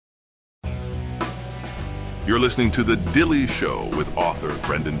You're listening to The Dilley Show with author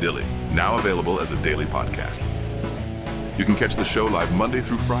Brenden Dilley, now available as a daily podcast. You can catch the show live Monday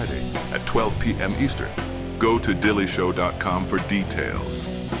through Friday at 12 p.m. Eastern. Go to DilleyShow.com for details.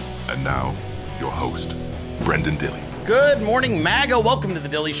 And now, your host, Brenden Dilley. Good morning, MAGA. Welcome to The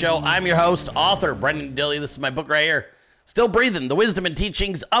Dilley Show. I'm your host, author Brenden Dilley. This is my book right here, Still Breathing, The Wisdom and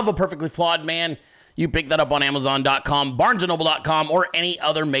Teachings of a Perfectly Flawed Man. You pick that up on Amazon.com, BarnesandNoble.com, or any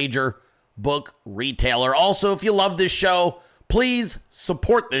other major book retailer. Also, if you love this show, please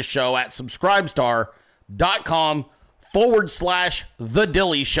support this show at subscribestar.com/The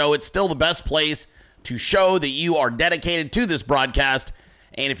Dilley Show. It's still the best place to show that you are dedicated to this broadcast.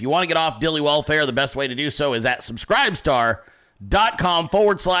 And if you want to get off Dilley welfare, the best way to do so is at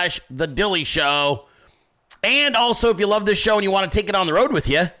subscribestar.com/The Dilley Show. And also, if you love this show and you want to take it on the road with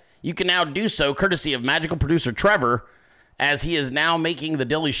you, you can now do so courtesy of magical producer Trevor, as he is now making The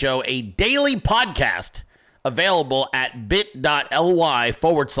Dilley Show a daily podcast available at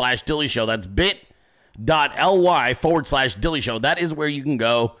bit.ly/Dilley Show. That's bit.ly/Dilley Show. That is where you can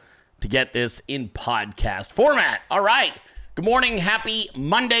go to get this in podcast format. All right. Good morning. Happy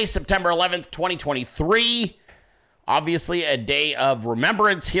Monday, September 11th, 2023. Obviously, a day of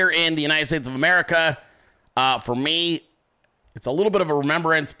remembrance here in the United States of America. For me, it's a little bit of a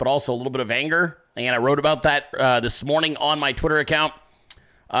remembrance, but also a little bit of anger. And I wrote about that this morning on my Twitter account.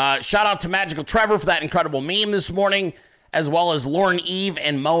 Shout out to Magical Trevor for that incredible meme this morning, as well as Lauren Eve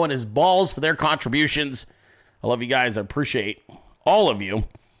and Mo and his balls for their contributions. I love you guys. I appreciate all of you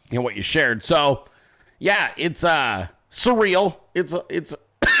and what you shared. So, yeah, it's surreal. It's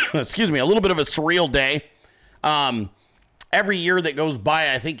excuse me, a little bit of a surreal day. Every year that goes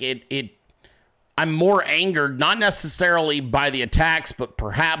by, I think I'm more angered, not necessarily by the attacks, but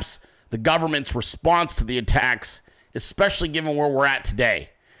perhaps the government's response to the attacks, especially given where we're at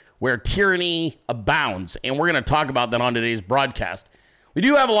today, where tyranny abounds. And we're going to talk about that on today's broadcast. We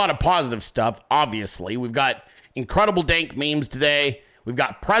do have a lot of positive stuff, obviously. We've got incredible dank memes today. We've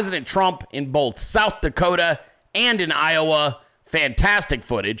got President Trump in both South Dakota and in Iowa. Fantastic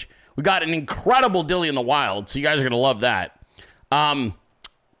footage. We've got an incredible Dilley in the wild, so you guys are going to love that. But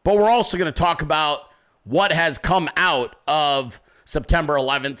we're also going to talk about what has come out of September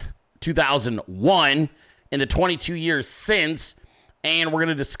 11th, 2001, in the 22 years since. And we're going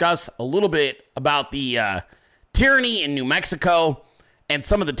to discuss a little bit about the tyranny in New Mexico and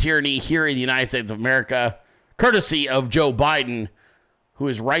some of the tyranny here in the United States of America, courtesy of Joe Biden, who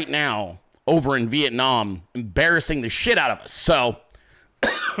is right now over in Vietnam, embarrassing the shit out of us. So,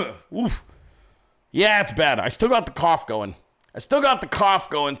 oof. Yeah, it's bad. I still got the cough going.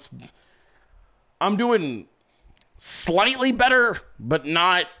 I'm doing slightly better, but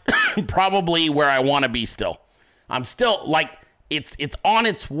not probably where I want to be still. I'm still, like, it's on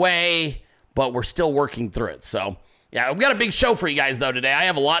its way, but we're still working through it. So, yeah, we've got a big show for you guys, though, today. I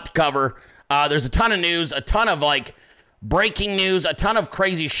have a lot to cover. There's a ton of news, a ton of, like, breaking news, a ton of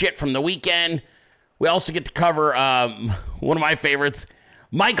crazy shit from the weekend. We also get to cover one of my favorites,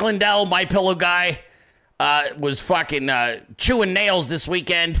 Mike Lindell, my pillow guy. Was fucking chewing nails this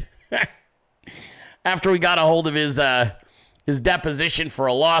weekend after we got a hold of his deposition for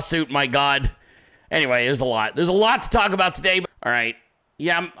a lawsuit. My God. Anyway, there's a lot to talk about today. All right.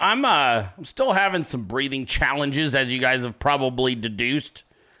 Yeah, I'm still having some breathing challenges, as you guys have probably deduced.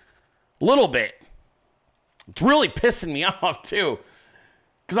 A little bit. It's really pissing me off, too,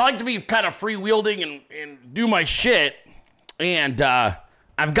 because I like to be kind of freewheeling and do my shit. And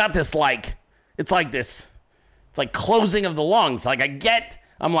I've got this, like, it's like closing of the lungs. Like,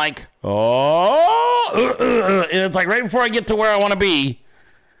 I'm like, oh, and it's like right before I get to where I want to be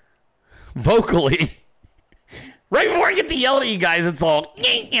vocally, right before I get to yell at you guys, it's all,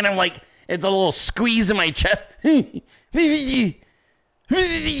 and I'm like, it's a little squeeze in my chest. Oh,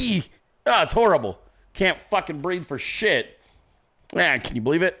 it's horrible. Can't fucking breathe for shit. Yeah, can you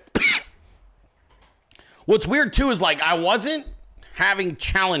believe it? What's weird, too, is, like, I wasn't having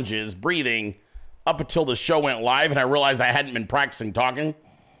challenges breathing up until the show went live, and I realized I hadn't been practicing talking.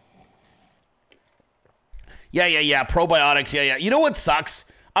 Yeah, probiotics, yeah. You know what sucks?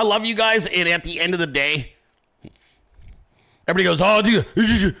 I love you guys, and at the end of the day, everybody goes, oh, dude,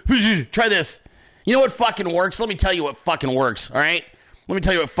 try this. You know what fucking works? Let me tell you what fucking works, all right? Let me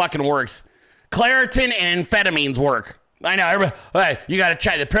tell you what fucking works. Claritin and amphetamines work. I know, everybody, all right, you gotta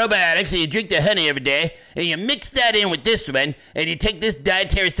try the probiotics, and you drink the honey every day, and you mix that in with this one, and you take this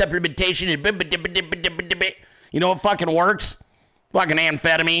dietary supplementation, and you know what fucking works? Fucking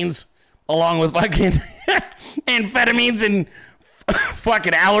amphetamines, along with fucking amphetamines and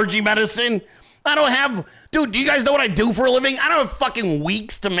fucking allergy medicine. I don't have, dude, do you guys know what I do for a living? I don't have fucking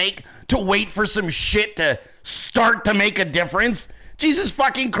weeks to wait for some shit to start to make a difference. Jesus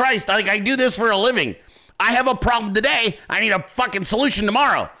fucking Christ. I do this for a living. I have a problem today. I need a fucking solution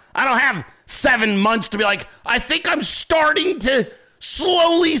tomorrow. I don't have 7 months to be like, I think I'm starting to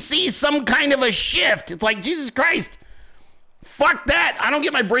slowly see some kind of a shift. It's like, Jesus Christ. Fuck that. I don't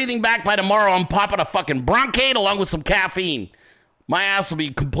get my breathing back by tomorrow. I'm popping a fucking Broncaid along with some caffeine. My ass will be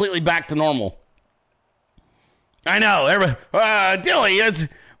completely back to normal. I know. Dilley,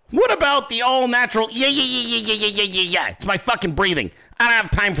 what about the all-natural? Yeah. It's my fucking breathing. I don't have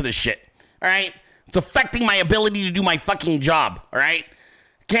time for this shit. All right? It's affecting my ability to do my fucking job. All right?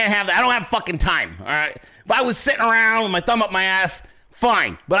 Can't have that. I don't have fucking time. All right? If I was sitting around with my thumb up my ass,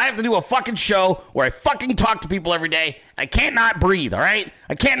 fine. But I have to do a fucking show where I fucking talk to people every day. I can't not breathe. All right?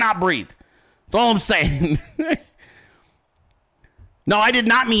 I can't not breathe. That's all I'm saying. No, I did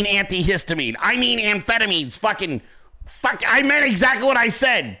not mean antihistamine. I mean amphetamines. I meant exactly what I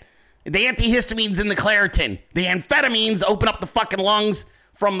said. The antihistamine's in the Claritin. The amphetamines open up the fucking lungs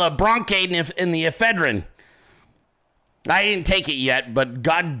from the Broncaid and the ephedrine. I didn't take it yet, but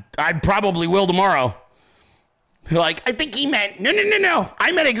God, I probably will tomorrow. Like, I think he meant, no.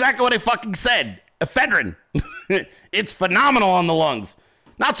 I meant exactly what I fucking said. Ephedrine. It's phenomenal on the lungs.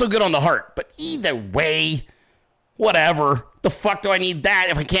 Not so good on the heart, but either way, whatever. The fuck do I need that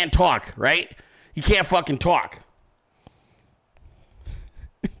if I can't talk, right? You can't fucking talk.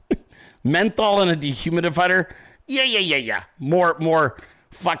 Menthol in a dehumidifier? Yeah. More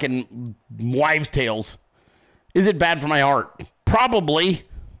fucking wives' tales. Is it bad for my heart? Probably.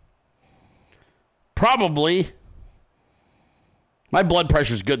 My blood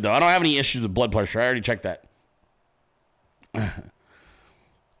pressure's good, though. I don't have any issues with blood pressure. I already checked that.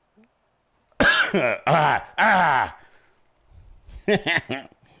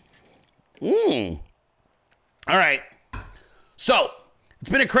 All right. So, it's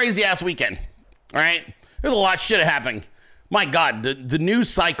been a crazy-ass weekend. All right? There's a lot of shit happening. My God, the news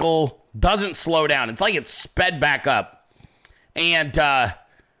cycle doesn't slow down. It's like it's sped back up. And, dude,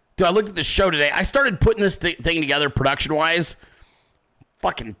 I looked at the show today. I started putting this thing together production-wise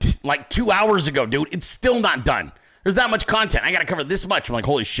fucking like 2 hours ago, dude. It's still not done. There's that much content. I got to cover this much. I'm like,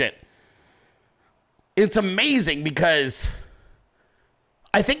 holy shit. It's amazing because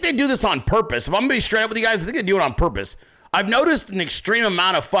I think they do this on purpose. If I'm going to be straight up with you guys, I think they do it on purpose. I've noticed an extreme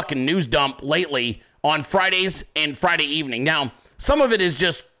amount of fucking news dump lately on Fridays and Friday evening. Now, some of it is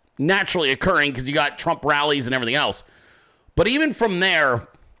just naturally occurring because you got Trump rallies and everything else. But even from there,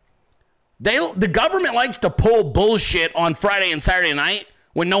 the government likes to pull bullshit on Friday and Saturday night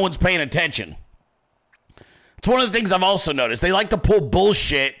when no one's paying attention. It's one of the things I've also noticed. They like to pull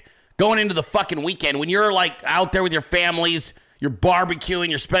bullshit going into the fucking weekend when you're like out there with your families, you're barbecuing,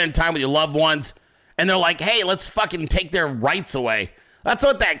 you're spending time with your loved ones, and they're like, hey, let's fucking take their rights away. That's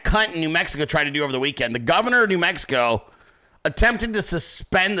what that cunt in New Mexico tried to do over the weekend. The governor of New Mexico attempted to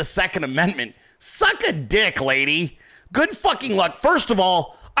suspend the Second Amendment. Suck a dick, lady. Good fucking luck. First of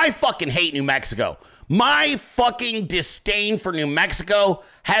all, I fucking hate New Mexico. My fucking disdain for New Mexico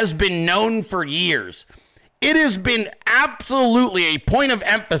has been known for years. It has been absolutely a point of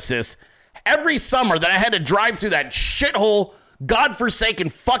emphasis every summer that I had to drive through that shithole, godforsaken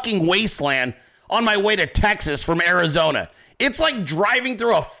fucking wasteland on my way to Texas from Arizona. It's like driving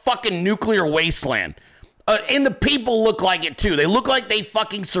through a fucking nuclear wasteland. And the people look like it too. They look like they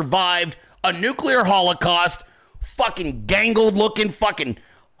fucking survived a nuclear holocaust, fucking gangled looking, fucking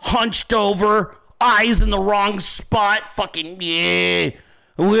hunched over, eyes in the wrong spot, fucking, yeah,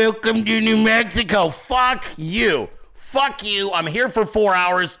 welcome to New Mexico. Fuck you. Fuck you. I'm here for 4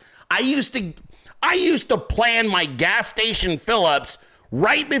 hours. I used to plan my gas station fill-ups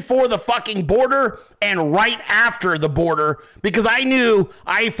right before the fucking border and right after the border because I knew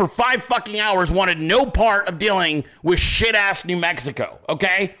I, for 5 fucking hours, wanted no part of dealing with shit-ass New Mexico,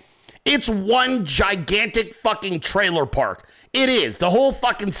 okay? It's one gigantic fucking trailer park. It is. The whole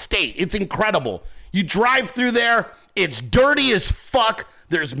fucking state. It's incredible. You drive through there. It's dirty as fuck.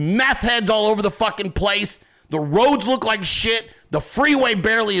 There's meth heads all over the fucking place. The roads look like shit. The freeway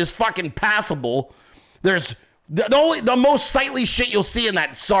barely is fucking passable. There's the most sightly shit you'll see in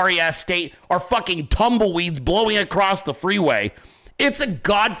that sorry-ass state are fucking tumbleweeds blowing across the freeway. It's a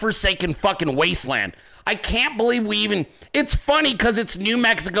godforsaken fucking wasteland. I can't believe it's funny because it's New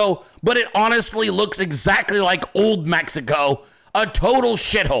Mexico, but it honestly looks exactly like old Mexico, a total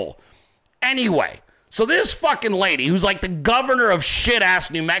shithole. Anyway, so this fucking lady, who's like the governor of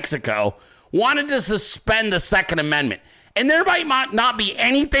shit-ass New Mexico, wanted to suspend the Second Amendment. And there might not be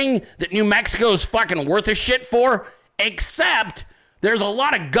anything that New Mexico is fucking worth a shit for, except There's a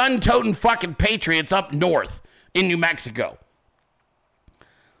lot of gun-toting fucking patriots up north in New Mexico.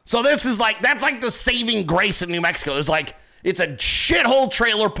 So this is like, that's like the saving grace in New Mexico. It's a shithole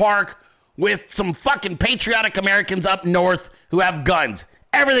trailer park with some fucking patriotic Americans up north who have guns.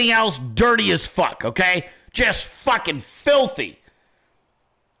 Everything else dirty as fuck, okay? Just fucking filthy.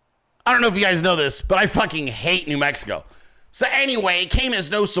 I don't know if you guys know this, but I fucking hate New Mexico. So anyway, it came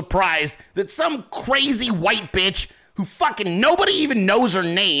as no surprise that some crazy white bitch who fucking nobody even knows her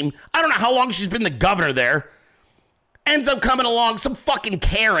name, I don't know how long she's been the governor there, ends up coming along, some fucking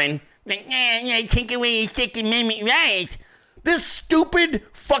Karen, like, take away your Second Amendment rights. This stupid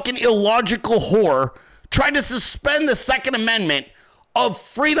fucking illogical whore tried to suspend the Second Amendment of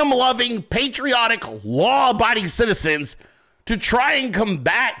freedom-loving, patriotic, law-abiding citizens to try and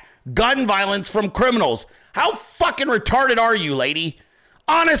combat gun violence from criminals. How fucking retarded are you, lady?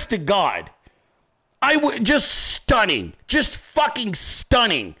 Honest to God. Just stunning. Just fucking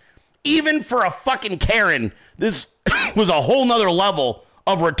stunning. Even for a fucking Karen, this was a whole nother level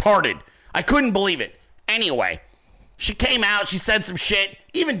of retarded. I couldn't believe it. Anyway, she came out, she said some shit.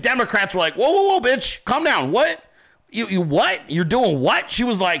 Even Democrats were like, whoa, bitch, calm down. What? You what? You're doing what? She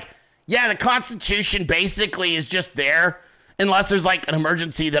was like, yeah, the Constitution basically is just there unless there's like an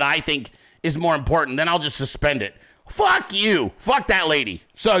emergency that I think is more important. Then I'll just suspend it. Fuck you. Fuck that lady.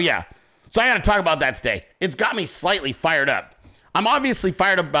 So yeah. So I got to talk about that today. It's got me slightly fired up. I'm obviously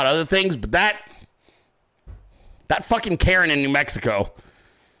fired up about other things, but that fucking Karen in New Mexico,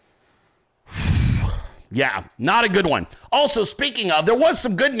 yeah, not a good one. Also, speaking of, there was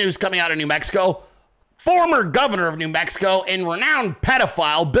some good news coming out of New Mexico. Former governor of New Mexico and renowned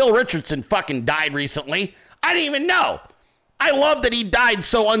pedophile Bill Richardson fucking died recently. I didn't even know. I love that he died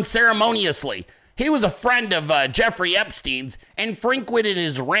so unceremoniously. He was a friend of Jeffrey Epstein's and frequented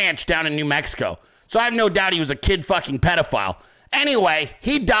his ranch down in New Mexico. So I have no doubt he was a kid fucking pedophile. Anyway,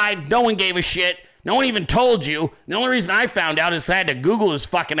 he died. No one gave a shit. No one even told you. The only reason I found out is I had to Google his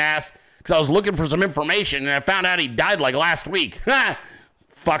fucking ass because I was looking for some information and I found out he died like last week.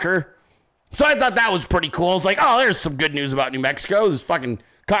 Fucker. So I thought that was pretty cool. I was like, oh, there's some good news about New Mexico. This fucking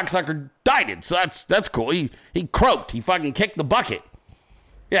cocksucker died. So that's cool. He croaked. He fucking kicked the bucket.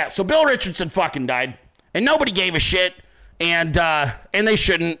 Yeah, so Bill Richardson fucking died, and nobody gave a shit, and they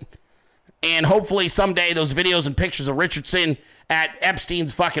shouldn't. And hopefully someday those videos and pictures of Richardson at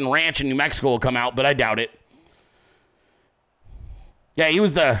Epstein's fucking ranch in New Mexico will come out, but I doubt it. Yeah, he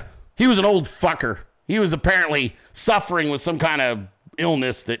was an old fucker. He was apparently suffering with some kind of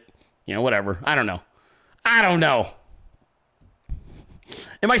illness that, whatever. I don't know.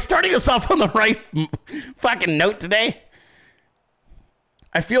 Am I starting us off on the right fucking note today?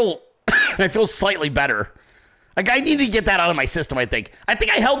 I feel slightly better. Like, I need to get that out of my system, I think. I think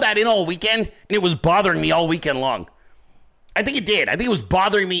I held that in all weekend, and it was bothering me all weekend long. I think it did. I think it was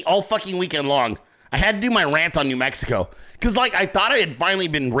bothering me all fucking weekend long. I had to do my rant on New Mexico. Because, I thought I had finally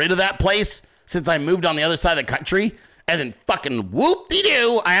been rid of that place since I moved on the other side of the country. And then fucking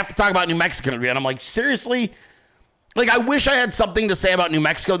whoop-de-doo, I have to talk about New Mexico again. I'm like, seriously? I wish I had something to say about New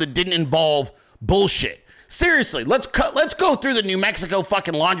Mexico that didn't involve bullshit. Seriously, let's go through the New Mexico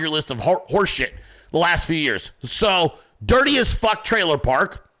fucking laundry list of horseshit the last few years. So, dirty as fuck trailer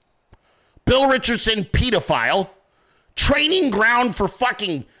park, Bill Richardson pedophile, training ground for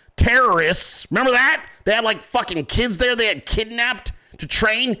fucking terrorists. Remember that? They had fucking kids there they had kidnapped to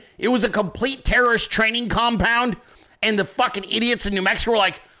train. It was a complete terrorist training compound, and the fucking idiots in New Mexico were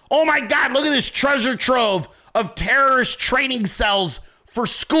like, oh my God, look at this treasure trove of terrorist training cells for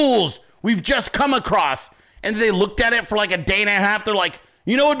schools we've just come across. And they looked at it for a day and a half. They're like,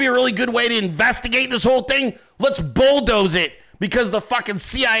 what would be a really good way to investigate this whole thing? Let's bulldoze it because the fucking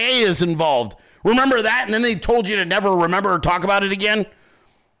CIA is involved. Remember that? And then they told you to never remember or talk about it again.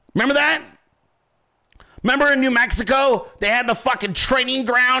 Remember that? Remember in New Mexico, they had the fucking training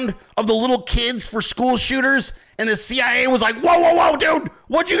ground of the little kids for school shooters, and the CIA was like, whoa, dude,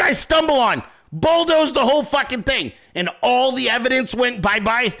 what'd you guys stumble on? Bulldozed the whole fucking thing, and all the evidence went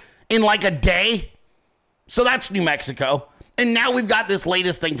bye-bye in a day. So that's New Mexico, and now we've got this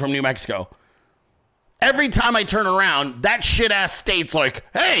latest thing from New Mexico. Every time I turn around, that shit-ass state's like,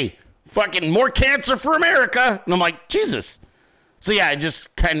 hey, fucking more cancer for America, and I'm like, Jesus. So yeah, I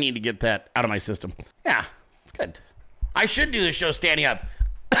just kind of need to get that out of my system. Yeah, it's good. I should do the show standing up.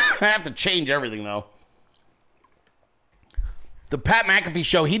 I have to change everything, though. The Pat McAfee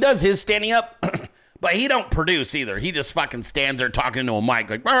show, he does his standing up, but he don't produce either. He just fucking stands there talking into a mic,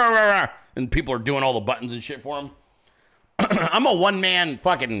 like, rah, rah, rah, and people are doing all the buttons and shit for him. I'm a one-man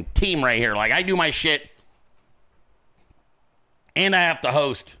fucking team right here. I do my shit, and I have to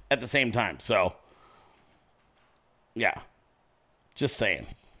host at the same time, so, yeah. Just saying.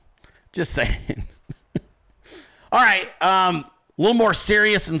 All right, a little more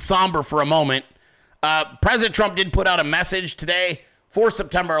serious and somber for a moment. President Trump did put out a message today for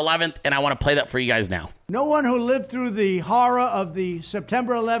September 11th, and I want to play that for you guys now. No one who lived through the horror of the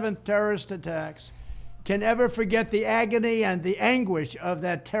September 11th terrorist attacks can ever forget the agony and the anguish of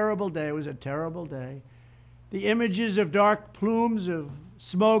that terrible day. It was a terrible day. The images of dark plumes of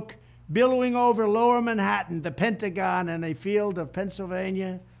smoke billowing over lower Manhattan, the Pentagon, and a field of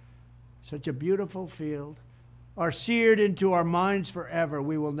Pennsylvania, such a beautiful field, are seared into our minds forever.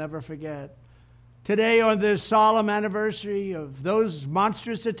 We will never forget. Today, on this solemn anniversary of those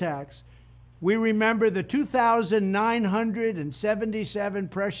monstrous attacks, we remember the 2,977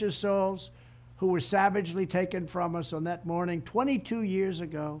 precious souls who were savagely taken from us on that morning 22 years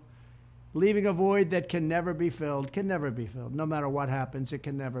ago, leaving a void that can never be filled, No matter what happens, it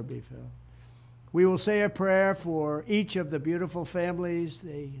can never be filled. We will say a prayer for each of the beautiful families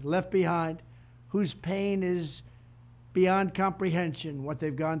they left behind, whose pain is beyond comprehension. What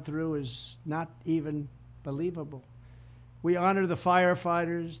they've gone through is not even believable. We honor the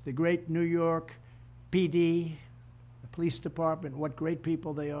firefighters, the great New York PD, the police department, what great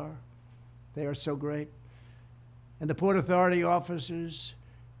people they are. They are so great. And the Port Authority officers,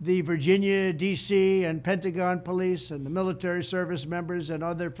 the Virginia, D.C., and Pentagon police, and the military service members and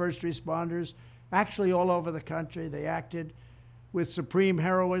other first responders, actually all over the country. They acted with supreme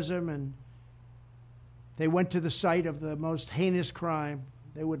heroism, and they went to the site of the most heinous crime.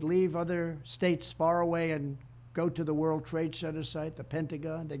 They would leave other states far away and go to the World Trade Center site, the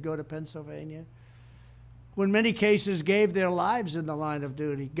Pentagon. They'd go to Pennsylvania, who in many cases gave their lives in the line of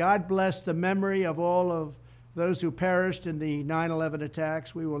duty. God bless the memory of all of those who perished in the 9/11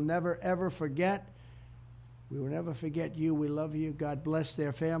 attacks. We will never, ever forget. We will never forget you. We love you. God bless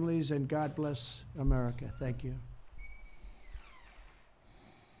their families, and God bless America. Thank you.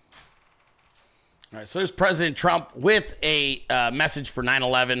 All right, so there's President Trump with a message for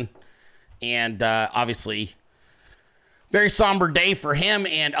 9/11, and obviously, very somber day for him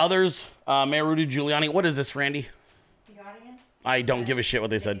and others. Mayor Rudy Giuliani, what is this, Randy? The audience? I don't give a shit what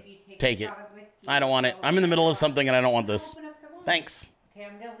they said. Take it. I don't want it. I'm in the middle of something, and I don't want this. Thanks. Okay,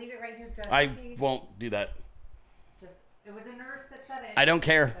 I'm going to leave it right here just I in case. won't do that. It was a nurse that said it. I don't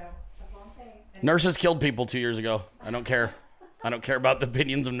care. So, that's all I'm saying. And Nurses killed people 2 years ago. I don't care. I don't care about the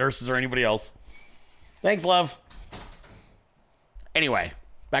opinions of nurses or anybody else. Thanks, love. Anyway,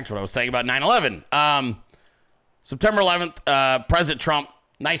 back to what I was saying about 9/11. September 11th, President Trump,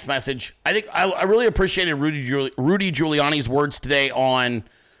 nice message. I think I really appreciated Rudy Giuliani's words today on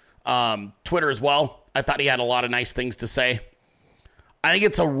Twitter as well. I thought he had a lot of nice things to say. I think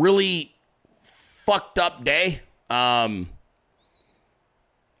it's a really fucked up day.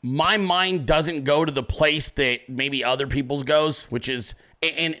 My mind doesn't go to the place that maybe other people's goes, which is,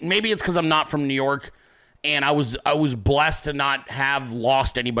 and maybe it's because I'm not from New York, and I was blessed to not have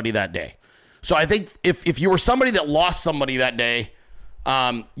lost anybody that day. So I think if you were somebody that lost somebody that day,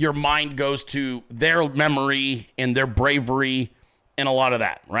 your mind goes to their memory and their bravery and a lot of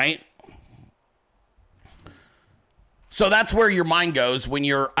that, right? So that's where your mind goes when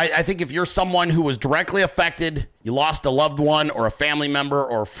I think if you're someone who was directly affected, you lost a loved one or a family member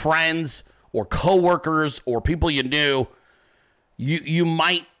or friends or coworkers or people you knew,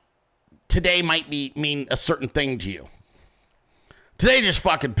 today might mean a certain thing to you. Today just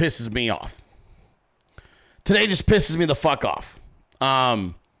fucking pisses me off. Today just pisses me the fuck off.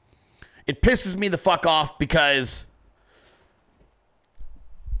 It pisses me the fuck off because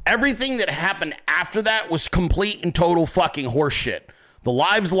everything that happened after that was complete and total fucking horseshit. The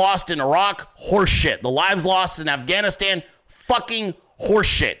lives lost in Iraq, horseshit. The lives lost in Afghanistan, fucking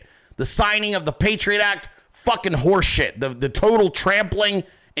horseshit. The signing of the Patriot Act, fucking horseshit. The total trampling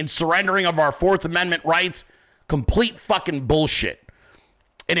and surrendering of our Fourth Amendment rights, complete fucking bullshit.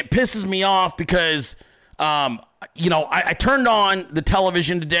 And it pisses me off because, I turned on the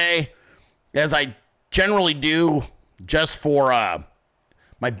television today, as I generally do, just for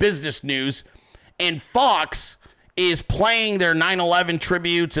my business news, and Fox is playing their 9/11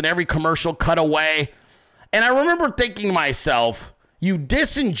 tributes and every commercial cut away. And I remember thinking to myself, you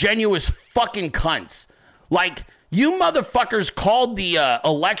disingenuous fucking cunts. Like, you motherfuckers called the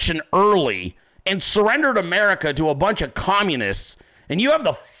election early and surrendered America to a bunch of communists, and you have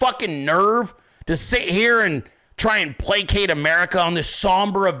the fucking nerve to sit here and try and placate America on this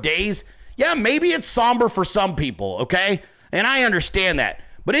somber of days. Yeah, maybe it's somber for some people, okay? And I understand that.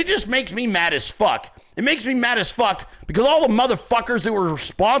 But it just makes me mad as fuck. It makes me mad as fuck because all the motherfuckers that were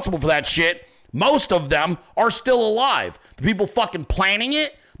responsible for that shit, most of them are still alive. The people fucking planning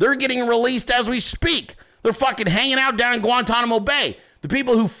it, they're getting released as we speak. They're fucking hanging out down in Guantanamo Bay. The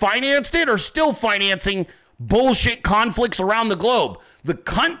people who financed it are still financing bullshit conflicts around the globe. The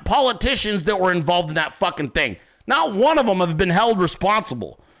cunt politicians that were involved in that fucking thing, not one of them have been held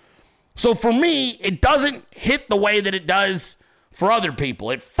responsible. So for me, it doesn't hit the way that it does for other people.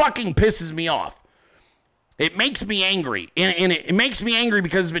 It fucking pisses me off. It makes me angry. And it makes me angry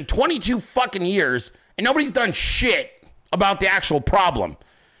because it's been 22 fucking years and nobody's done shit about the actual problem.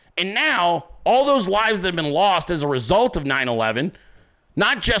 And now, all those lives that have been lost as a result of 9/11,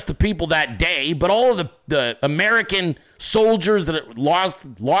 not just the people that day, but all of the American soldiers that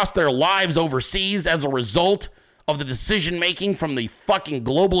lost their lives overseas as a result of the decision-making from the fucking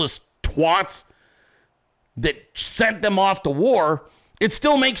globalist twats that sent them off to war, it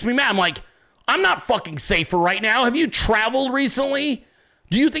still makes me mad. I'm like, I'm not fucking safer right now. Have you traveled recently?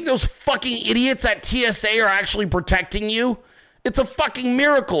 Do you think those fucking idiots at TSA are actually protecting you? It's a fucking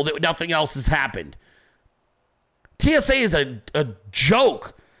miracle that nothing else has happened. TSA is a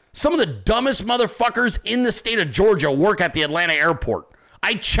joke. Some of the dumbest motherfuckers in the state of Georgia work at the Atlanta airport.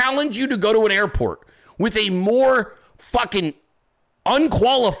 I challenge you to go to an airport with a more fucking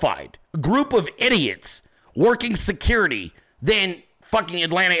unqualified group of idiots working security than fucking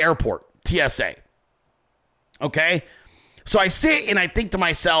Atlanta airport, TSA. Okay? So I sit and I think to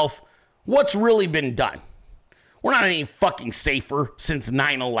myself, what's really been done? We're not any fucking safer since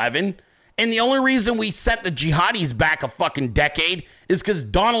 9/11. And the only reason we set the jihadis back a fucking decade is because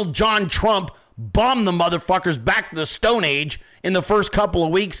Donald John Trump bombed the motherfuckers back to the Stone Age in the first couple of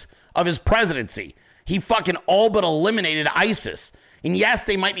weeks of his presidency. He fucking all but eliminated ISIS. And yes,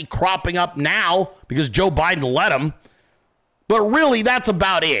 they might be cropping up now because Joe Biden let them. But really, that's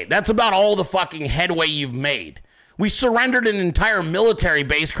about it. That's about all the fucking headway you've made. We surrendered an entire military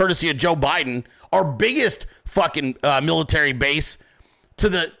base, courtesy of Joe Biden, our biggest fucking military base, to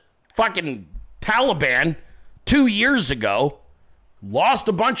the fucking Taliban 2 years ago. Lost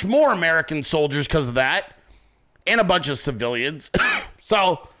a bunch more American soldiers because of that, and a bunch of civilians.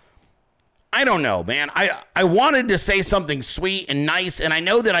 So, I don't know, man. I wanted to say something sweet and nice, and I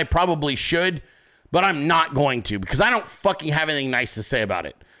know that I probably should, but I'm not going to because I don't fucking have anything nice to say about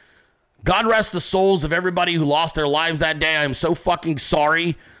it. God rest the souls of everybody who lost their lives that day. I'm so fucking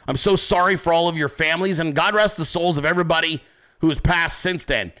sorry. I'm so sorry for all of your families, and God rest the souls of everybody who has passed since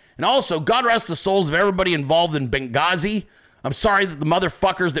then. And also, God rest the souls of everybody involved in Benghazi. I'm sorry that the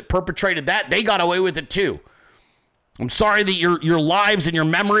motherfuckers that perpetrated that, they got away with it too. I'm sorry that your lives and your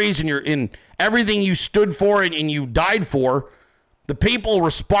memories and in everything you stood for and you died for, the people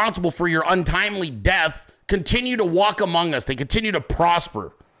responsible for your untimely death continue to walk among us. They continue to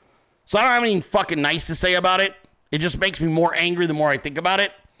prosper. So I don't have anything fucking nice to say about it. It just makes me more angry the more I think about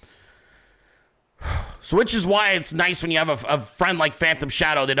it. So which is why it's nice when you have a friend like Phantom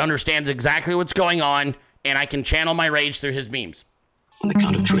Shadow that understands exactly what's going on, and I can channel my rage through his memes. On the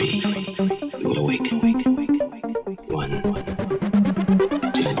count of 3, you will awaken. 1,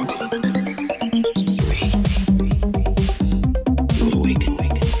 2, 3. You will awaken.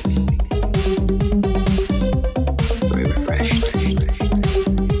 Very refreshed.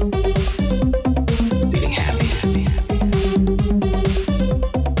 Feeling happy.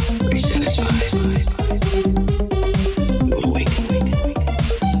 Very satisfied. You will awaken.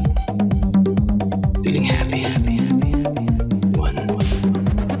 Feeling happy. 1,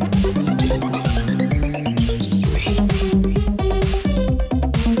 2, 3.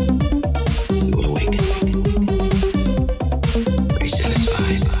 You will awaken. Very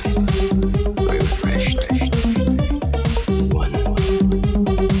satisfied. Very refreshed. 1,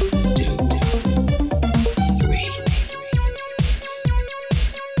 2, 3.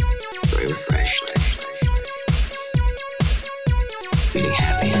 Very refreshed. Feeling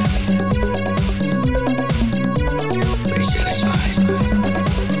happy. Very satisfied. You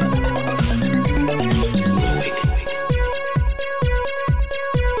will awaken.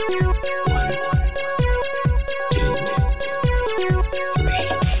 1, 2, 3.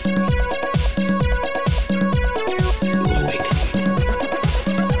 You will awaken.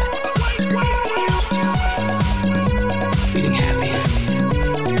 Feeling happy.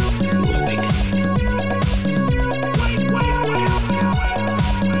 You will awaken.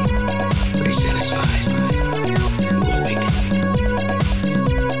 Very satisfied. You will awaken.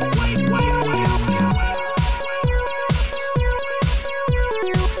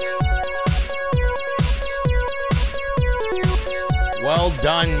 Well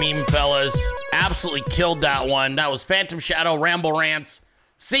done, meme fellas. Absolutely killed that one. That was Phantom Shadow, Ramble Rants,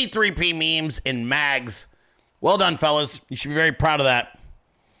 C3P Memes, and Mags. Well done, fellas. You should be very proud of that.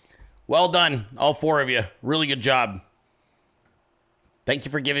 Well done, all four of you. Really good job. Thank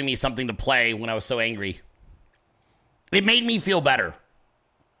you for giving me something to play when I was so angry. It made me feel better.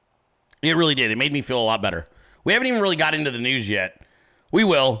 It really did. It made me feel a lot better. We haven't even really got into the news yet. We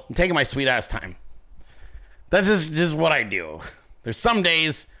will. I'm taking my sweet ass time. That's just what I do. There's some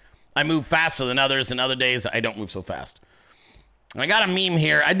days I move faster than others, and other days I don't move so fast. And I got a meme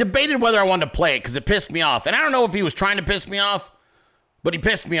here. I debated whether I wanted to play it because it pissed me off. And I don't know if he was trying to piss me off, but he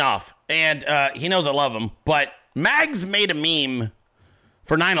pissed me off. And he knows I love him. But Mags made a meme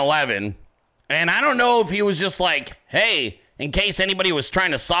for 9/11, and I don't know if he was just like, hey, in case anybody was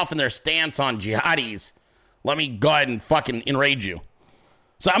trying to soften their stance on jihadis, let me go ahead and fucking enrage you.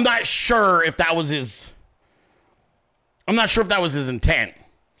 So I'm not sure if that was his... I'm not sure if that was his intent.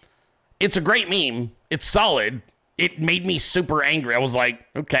 It's a great meme. It's solid. It made me super angry. I was like,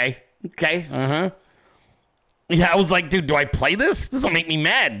 okay, uh-huh. Yeah, I was like, dude, do I play this? This will make me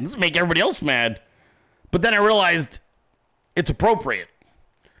mad. This will make everybody else mad. But then I realized it's appropriate.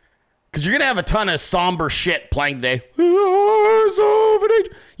 Because you're going to have a ton of somber shit playing today.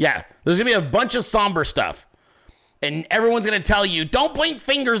 Yeah, there's going to be a bunch of somber stuff. And everyone's going to tell you, don't point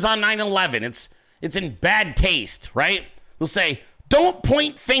fingers on 9/11. It's in bad taste, right? They'll say, don't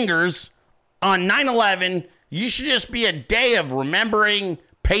point fingers on 9/11. You should just be a day of remembering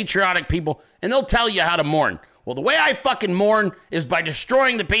patriotic people. And they'll tell you how to mourn. Well, the way I fucking mourn is by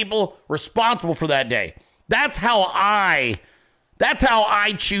destroying the people responsible for that day. That's how I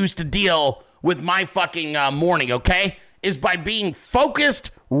choose to deal with my fucking mourning, okay? Is by being focused,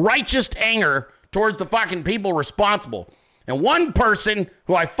 righteous anger towards the fucking people responsible. And one person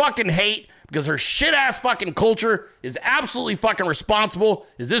who I fucking hate because her shit-ass fucking culture is absolutely fucking responsible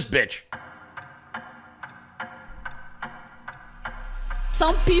is this bitch.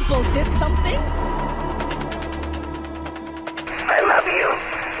 Some people did something. I love you.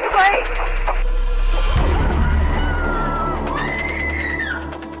 Bye.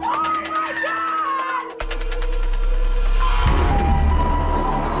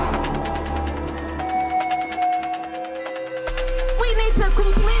 We need to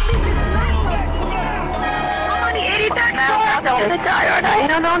completely dismantle. I'm gonna die, aren't I?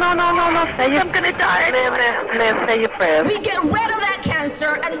 No. Say I'm gonna die. Live, say your prayers. We get rid of that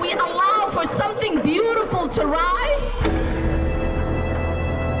cancer and we allow for something beautiful to rise.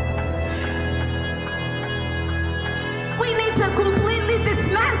 We need to completely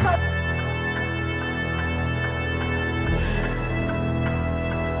dismantle.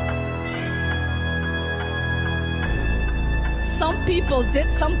 Some people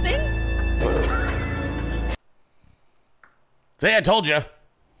did something. See, I told you.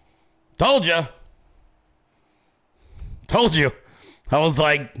 Told you. I was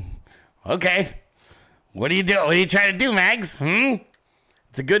like, okay, what are you doing? What are you trying to do, Mags?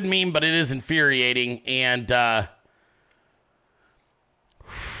 It's a good meme, but it is infuriating. And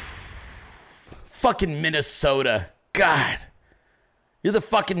fucking Minnesota. God. You're the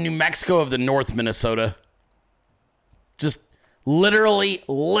fucking New Mexico of the North, Minnesota. Just literally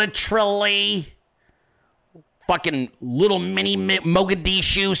fucking little mini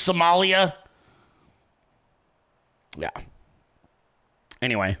Mogadishu, Somalia. Yeah.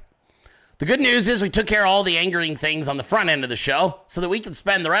 Anyway, the good news is we took care of all the angering things on the front end of the show so that we can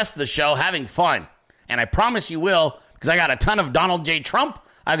spend the rest of the show having fun. And I promise you will, because I got a ton of Donald J. Trump,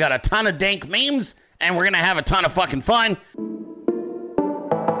 I got a ton of dank memes, and we're going to have a ton of fucking fun.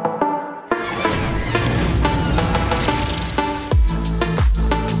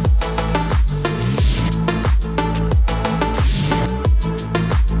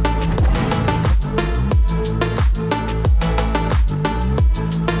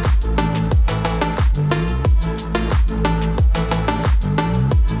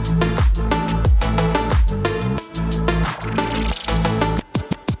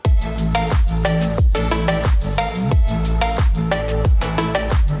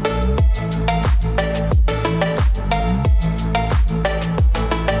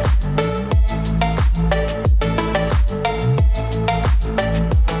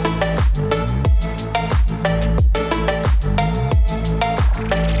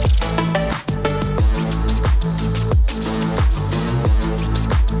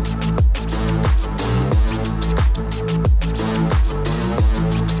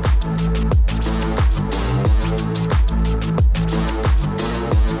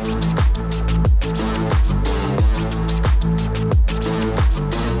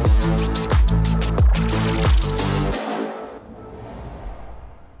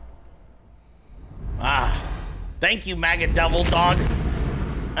 Thank you, MAGA Devil Dog.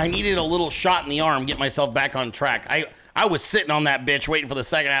 I needed a little shot in the arm, get myself back on track. I was sitting on that bitch waiting for the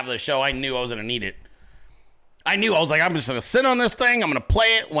second half of the show. I knew I was going to need it. I was like, I'm just going to sit on this thing. I'm going to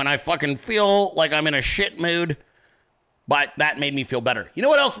play it when I fucking feel like I'm in a shit mood. But that made me feel better. You know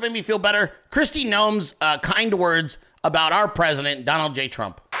what else made me feel better? Kristi Noem's kind words about our president, Donald J.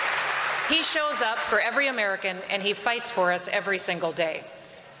 Trump. He shows up for every American, and he fights for us every single day.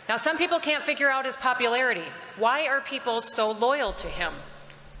 Now, some people can't figure out his popularity. Why are people so loyal to him?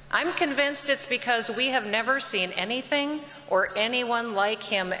 I'm convinced it's because we have never seen anything or anyone like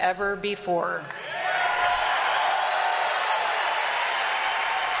him ever before.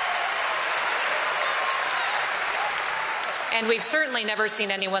 And we've certainly never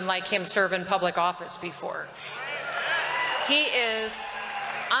seen anyone like him serve in public office before. He is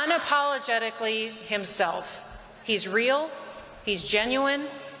unapologetically himself. He's real, he's genuine,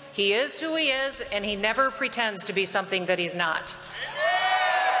 he is who he is, and he never pretends to be something that he's not.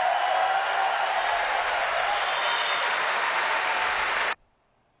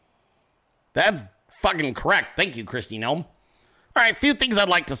 That's fucking correct. Thank you, Kristi Noem. All right, a few things I'd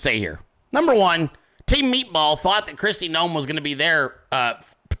like to say here. Number one, Team Meatball thought that Kristi Noem was going to be their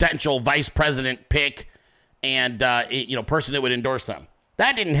potential vice president pick and person that would endorse them.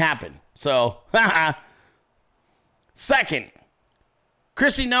 That didn't happen. So, second,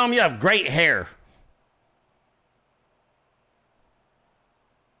 Kristi Noem, you have great hair.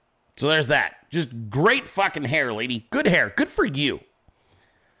 So there's that. Just great fucking hair, lady. Good hair. Good for you.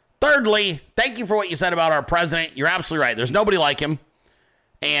 Thirdly, thank you for what you said about our president. You're absolutely right. There's nobody like him.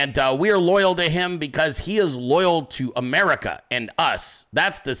 And we are loyal to him because he is loyal to America and us.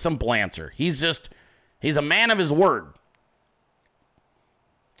 That's the simple answer. He's a man of his word.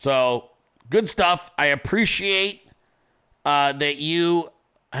 So, good stuff. I appreciate that you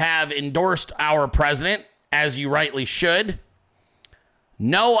have endorsed our president, as you rightly should.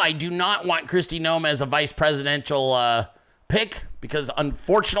 No, I do not want Kristi Noem as a vice presidential pick because,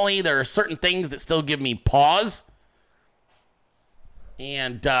 unfortunately, there are certain things that still give me pause.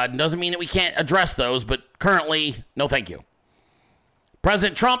 And doesn't mean that we can't address those, but currently, no thank you.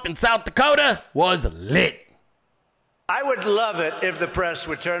 President Trump in South Dakota was lit. I would love it if the press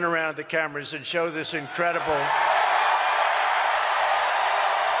would turn around the cameras and show this incredible...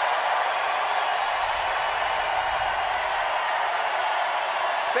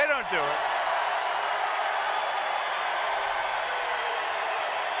 They don't do it.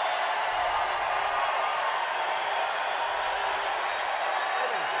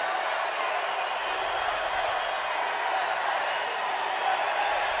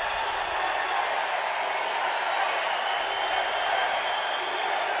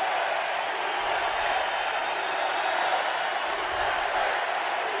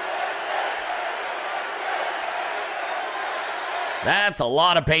 That's a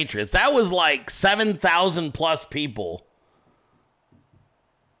lot of patriots. That was like 7,000 plus people.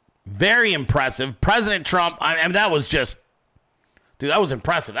 Very impressive. President Trump, I mean, that was just, dude, that was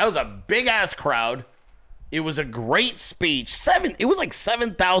impressive. That was a big ass crowd. It was a great speech. It was like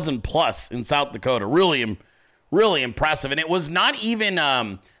 7,000 plus in South Dakota. Really impressive. And it was not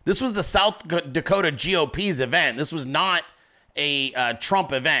even, this was the South Dakota GOP's event. This was not a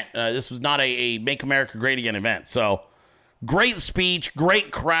Trump event. This was not a Make America Great Again event. So, great speech, great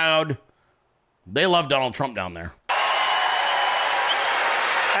crowd. They love Donald Trump down there.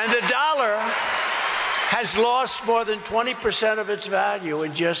 And the dollar has lost more than 20% of its value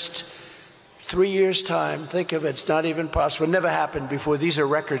in just 3 years' time. Think of it. It's not even possible. It never happened before. These are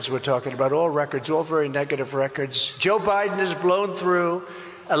records we're talking about. All records, all very negative records. Joe Biden has blown through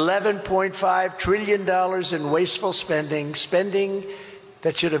 $11.5 trillion in wasteful spending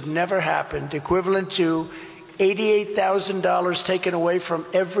that should have never happened, equivalent to $88,000 taken away from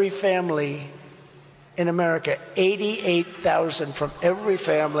every family in America. $88,000 from every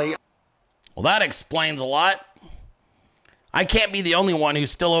family. Well, that explains a lot. I can't be the only one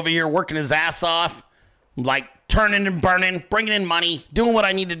who's still over here working his ass off, like turning and burning, bringing in money, doing what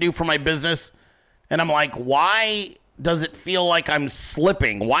I need to do for my business. And I'm like, why does it feel like I'm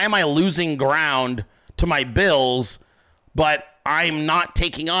slipping? Why am I losing ground to my bills, but I'm not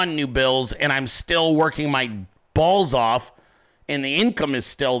taking on new bills and I'm still working my balls off and the income is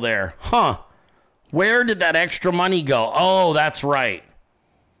still there? Huh. Where did that extra money go? Oh, that's right.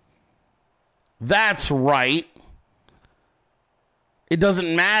 That's right. It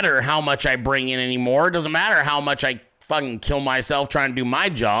doesn't matter how much I bring in anymore. It doesn't matter how much I fucking kill myself trying to do my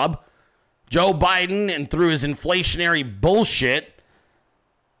job. Joe Biden, and through his inflationary bullshit,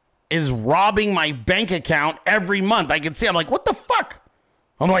 is robbing my bank account every month. I can see, I'm like, what the fuck?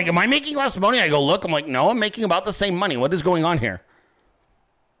 I'm like, am I making less money? I go, look, I'm like, no, I'm making about the same money. What is going on here?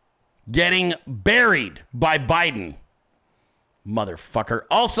 Getting buried by Biden. Motherfucker.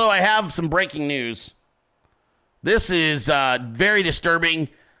 Also, I have some breaking news. This is very disturbing.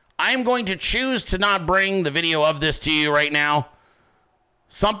 I'm going to choose to not bring the video of this to you right now.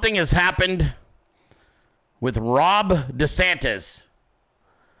 Something has happened with Rob DeSantis.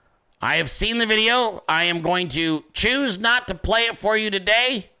 I have seen the video. I am going to choose not to play it for you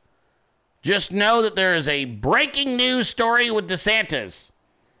today. Just know that there is a breaking news story with DeSantis.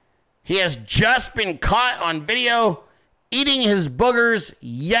 He has just been caught on video eating his boogers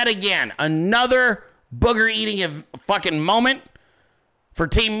yet again. Another booger eating fucking moment for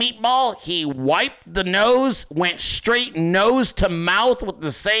Team Meatball. He wiped the nose, went straight nose to mouth with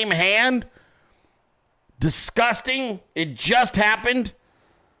the same hand. Disgusting. It just happened.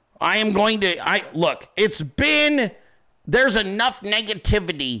 Look, there's enough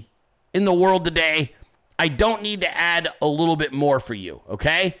negativity in the world today. I don't need to add a little bit more for you,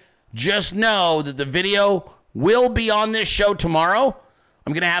 okay? Just know that the video will be on this show tomorrow.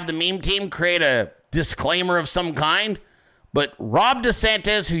 I'm going to have the meme team create a disclaimer of some kind. But Rob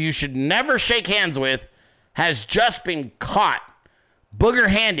DeSantis, who you should never shake hands with, has just been caught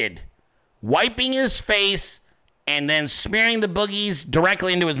booger-handed, wiping his face and then smearing the boogies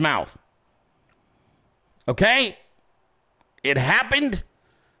directly into his mouth. Okay? It happened.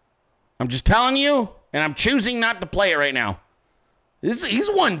 I'm just telling you, and I'm choosing not to play it right now. He's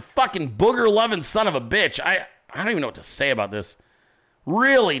one fucking booger-loving son of a bitch. I don't even know what to say about this.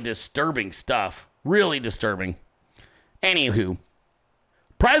 Really disturbing stuff. Really disturbing. Anywho,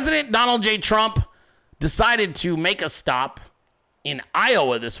 President Donald J. Trump decided to make a stop in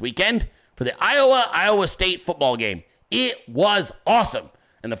Iowa this weekend for the Iowa State football game. It was awesome.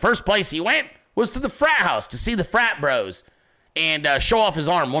 And the first place he went was to the frat house to see the frat bros and show off his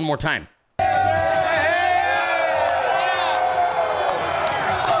arm one more time.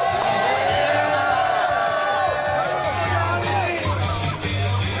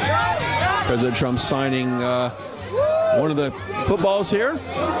 President Trump signing one of the footballs here.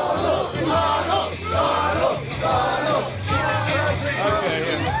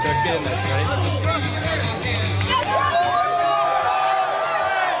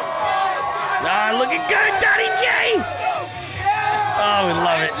 Looking good, Donnie J. Oh, we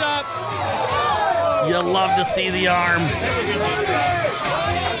love it. You love to see the arm.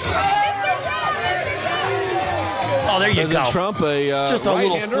 Oh, there you go. Trump, just a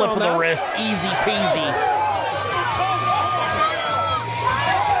little flip of the wrist, easy peasy.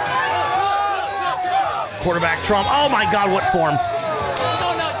 Quarterback Trump. Oh my God, what form?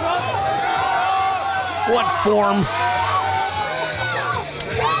 What form?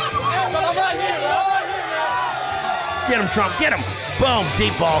 Get him, Trump, get him. Boom,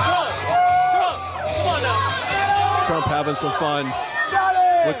 deep ball. Trump having some fun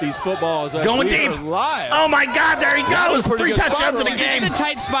with these footballs. Going deep. Live. Oh my God, there he goes. 3 touchdowns in a game. It's a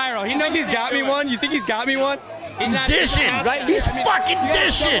tight spiral. You think he's got me one? You think he's got me one? He's dishing. Right? He's fucking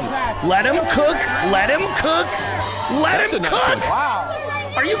dishing. Let him cook. Let him cook. Let him cook. Nice.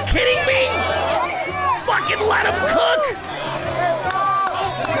 Wow. Are you kidding me? Fucking let him cook.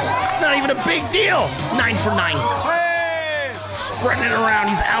 It's not even a big deal. 9 for 9. Spreading it around.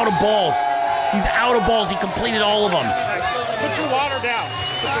 He's out of balls. He's out of balls. He completed all of them. Put your water down.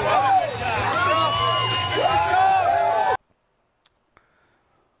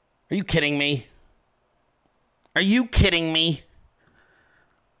 Are you kidding me? Are you kidding me?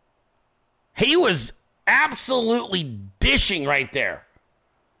 He was absolutely dishing right there.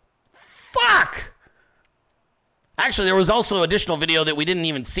 Fuck! Actually, there was also additional video that we didn't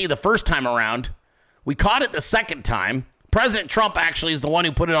even see the first time around. We caught it the second time. President Trump actually is the one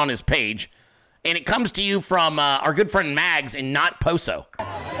who put it on his page. And it comes to you from our good friend Mags in Not Poso.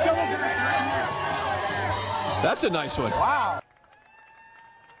 That's a nice one. Wow.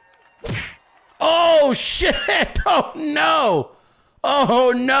 Oh, shit. Oh, no.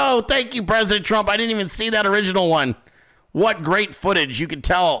 Oh, no. Thank you, President Trump. I didn't even see that original one. What great footage. You could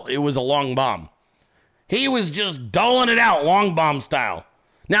tell it was a long bomb. He was just doling it out, long bomb style.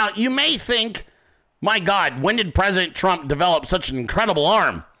 Now, you may think, my God, when did President Trump develop such an incredible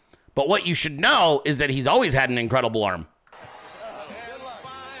arm? But what you should know is that he's always had an incredible arm. Are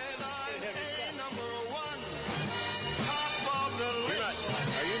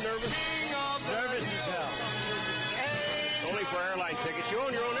you nervous? Nervous as hell. Only for airline tickets. You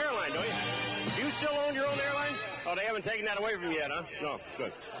own your own airline, don't you? You still own your own airline? Oh, they haven't taken that away from you yet, huh? No,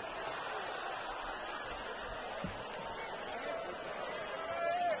 good.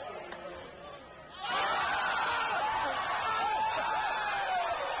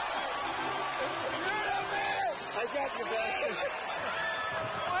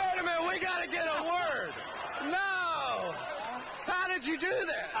 Wait a minute, we gotta get a word. No! How did you do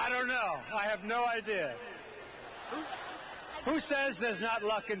that? I don't know. I have no idea. Who says there's not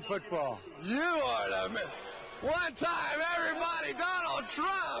luck in football? You are the man. One time, everybody, Donald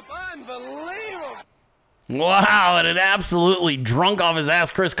Trump. Unbelievable. Wow, and an absolutely drunk off his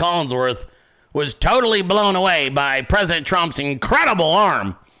ass Chris Collinsworth was totally blown away by President Trump's incredible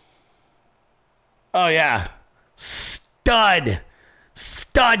arm. Oh, yeah. Stud.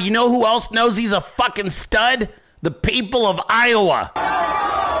 You know who else knows he's a fucking stud? The people of Iowa.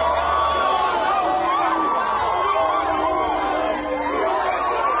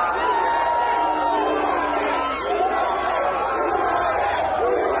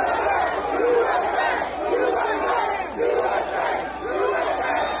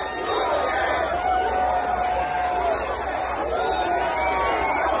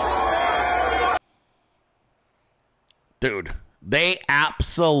 Dude, they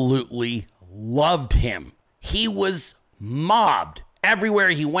absolutely loved him. He was mobbed everywhere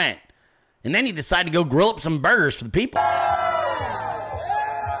he went. And then he decided to go grill up some burgers for the people.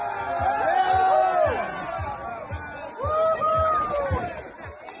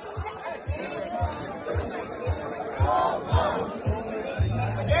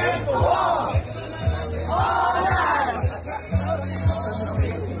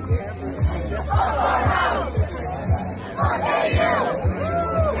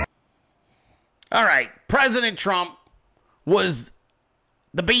 All right, President Trump was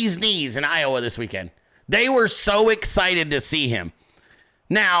the bee's knees in Iowa this weekend. They were so excited to see him.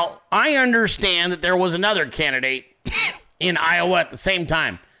 Now, I understand that there was another candidate in Iowa at the same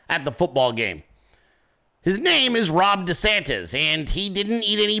time at the football game. His name is Ron DeSantis, and he didn't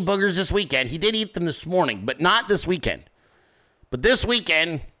eat any boogers this weekend. He did eat them this morning, but not this weekend. But this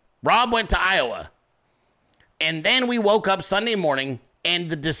weekend, Rob went to Iowa. And then we woke up Sunday morning,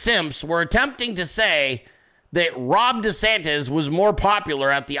 and the DeSimps were attempting to say that Ron DeSantis was more popular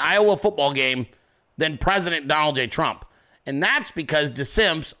at the Iowa football game than President Donald J. Trump. And that's because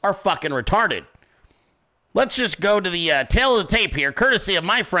DeSimps are fucking retarded. Let's just go to the tail of the tape here, courtesy of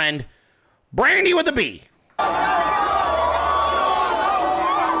my friend, Brandy with a B.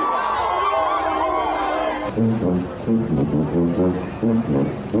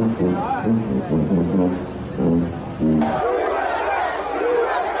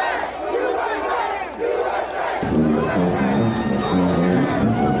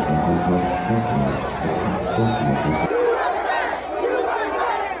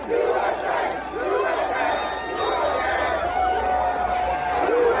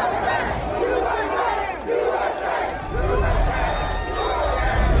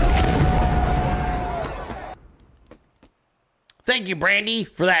 Thank you, Brandy,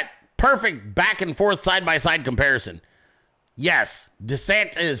 for that perfect back and forth side-by-side comparison. Yes,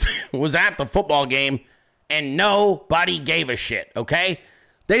 DeSantis was at the football game and nobody gave a shit, okay?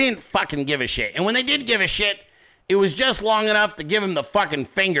 They didn't fucking give a shit. And when they did give a shit, it was just long enough to give him the fucking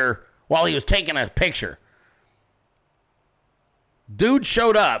finger while he was taking a picture. Dude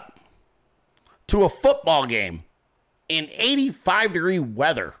showed up to a football game in 85-degree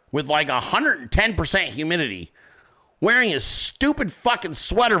weather with like 110% humidity, wearing his stupid fucking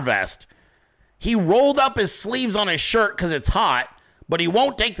sweater vest. He rolled up his sleeves on his shirt because it's hot, but he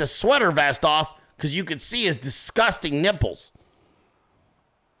won't take the sweater vest off because you could see his disgusting nipples.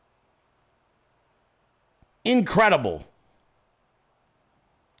 Incredible.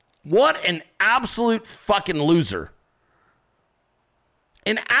 What an absolute fucking loser.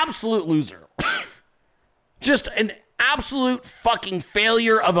 An absolute loser. Just an absolute fucking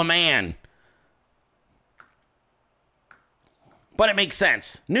failure of a man. But it makes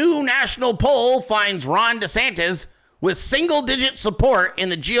sense. New national poll finds Ron DeSantis with single-digit support in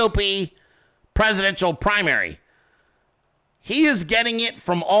the GOP presidential primary. He is getting it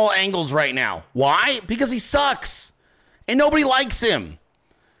from all angles right now. Why? Because he sucks. And nobody likes him.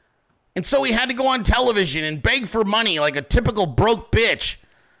 And so he had to go on television and beg for money like a typical broke bitch.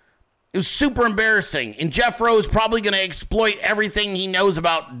 It was super embarrassing. And Jeff Rowe is probably going to exploit everything he knows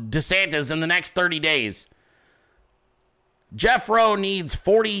about DeSantis in the next 30 days. Jeff Rowe needs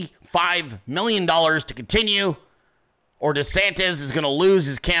 $45 million to continue, or DeSantis is going to lose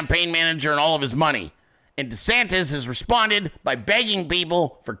his campaign manager and all of his money. And DeSantis has responded by begging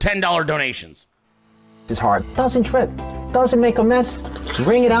people for $10 donations. It's hard. Doesn't trip. Doesn't make a mess.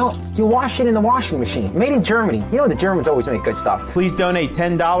 Wring it out. You wash it in the washing machine. Made in Germany. You know the Germans always make good stuff. Please donate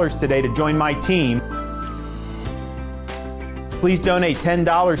 $10 today to join my team. Please donate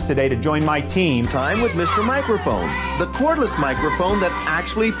 $10 today to join my team. Time with Mr. Microphone, the cordless microphone that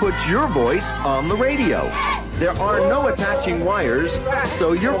actually puts your voice on the radio. There are no attaching wires,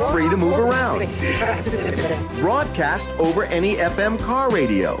 so you're free to move around. Broadcast over any FM car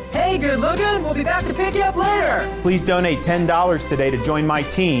radio. Hey, good looking. We'll be back to pick you up later. Please donate $10 today to join my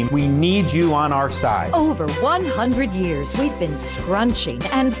team. We need you on our side. Over 100 years, we've been scrunching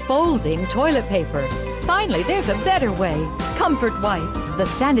and folding toilet paper. Finally, there's a better way. Comfort Wipe, the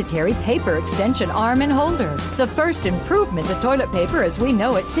sanitary paper extension arm and holder. The first improvement to toilet paper as we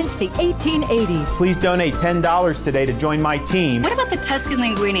know it since the 1880s. Please donate $10 today to join my team. What about the Tuscan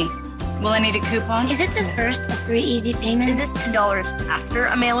linguine? Will I need a coupon? Is it the first of 3 easy payments? Is this $10 after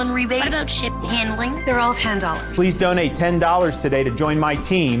a mail-in rebate? What about ship handling? They're all $10. Please donate $10 today to join my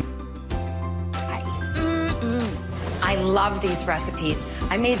team. I love these recipes.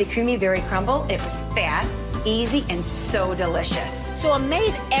 I made the creamy berry crumble. It was fast, easy, and so delicious. So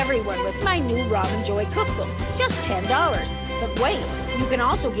amaze everyone with my new Ramen Joy cookbook. Just $10. But wait, you can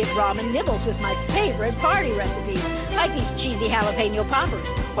also get ramen nibbles with my favorite party recipes, like these cheesy jalapeno poppers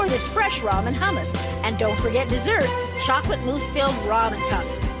or this fresh ramen hummus. And don't forget dessert, chocolate mousse-filled ramen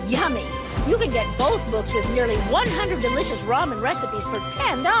cups. Yummy! You can get both books with nearly 100 delicious ramen recipes for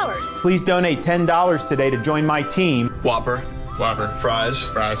 $10. Please donate $10 today to join my team. Whopper, fries,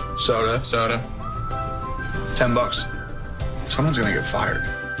 soda, $10. Someone's gonna get fired.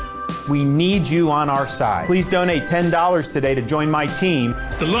 We need you on our side. Please donate $10 today to join my team.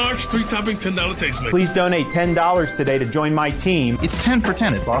 The large 3-topping $10 taste mix. Please donate $10 today to join my team. It's 10 for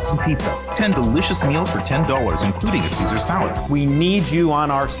 10 at Boston Pizza. 10 delicious meals for $10, including a Caesar salad. We need you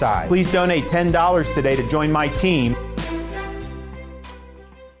on our side. Please donate $10 today to join my team.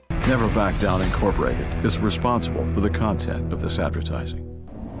 Never Back Down Incorporated is responsible for the content of this advertising.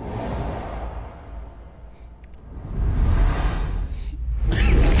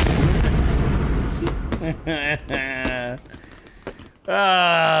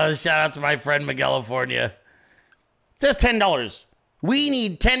 Shout out to my friend Miguel California. Just $10. We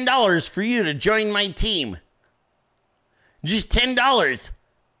need $10 for you to join my team. Just $10.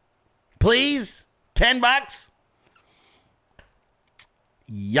 Please? $10?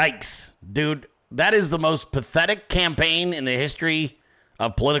 Yikes. Dude, that is the most pathetic campaign in the history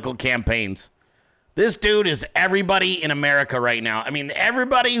of political campaigns. This dude is everybody in America right now. I mean,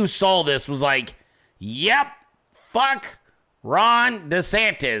 everybody who saw this was like, yep, fuck Ron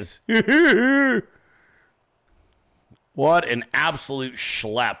DeSantis. What an absolute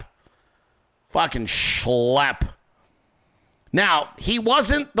schlep. Fucking schlep. Now, he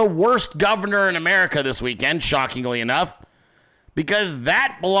wasn't the worst governor in America this weekend, shockingly enough, because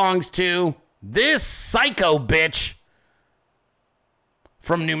that belongs to this psycho bitch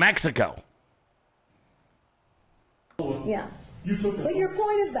from New Mexico. Yeah. But your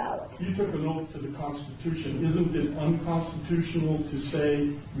point is valid. You took an oath to the Constitution. Isn't it unconstitutional to say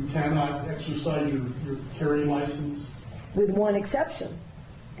you cannot exercise your carry license? With one exception,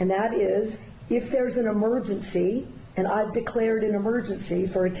 and that is if there's an emergency, and I've declared an emergency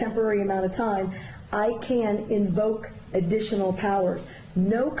for a temporary amount of time, I can invoke additional powers.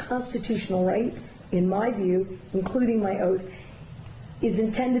 No constitutional right, in my view, including my oath, is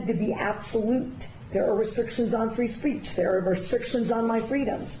intended to be absolute. There are restrictions on free speech. There are restrictions on my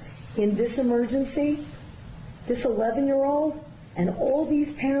freedoms. In this emergency, this 11-year-old and all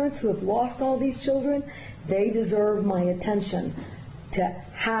these parents who have lost all these children, they deserve my attention to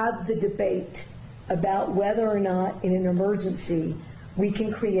have the debate about whether or not in an emergency we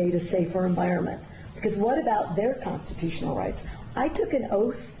can create a safer environment. Because what about their constitutional rights? I took an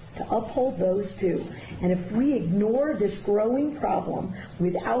oath to uphold those too. And if we ignore this growing problem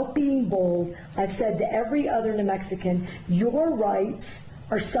without being bold, I've said to every other New Mexican, your rights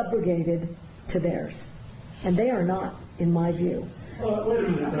are subrogated to theirs. And they are not, in my view. Wait a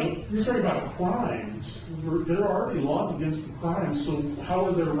minute. Okay. You're talking about crimes. There are already laws against the crimes, so how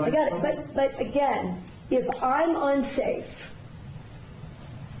are their rights? I got it. But again, if I'm unsafe,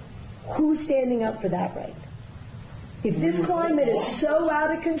 who's standing up for that right? If this climate is so out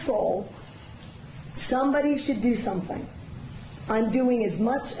of control, somebody should do something. I'm doing as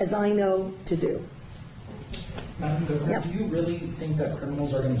much as I know to do. Madam Governor, do you really think that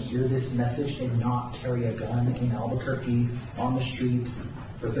criminals are going to hear this message and not carry a gun in Albuquerque on the streets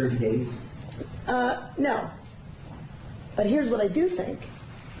for 30 days? No. But here's what I do think.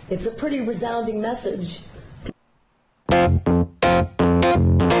 It's a pretty resounding message.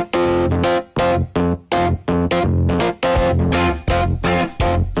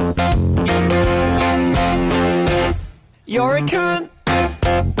 You're a cunt.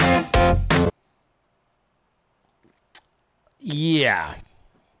 Yeah.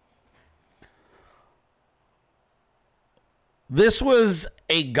 This was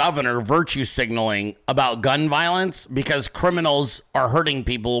a governor virtue signaling about gun violence because criminals are hurting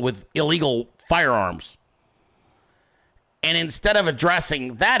people with illegal firearms. And instead of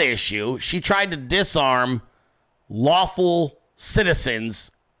addressing that issue, she tried to disarm lawful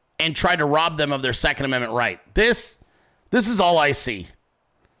citizens and tried to rob them of their Second Amendment right. This is all I see.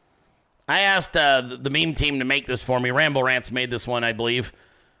 I asked the meme team to make this for me. Ramble Rants made this one, I believe.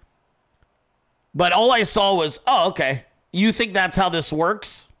 But all I saw was, oh, okay. You think that's how this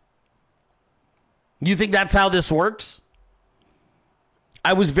works? You think that's how this works?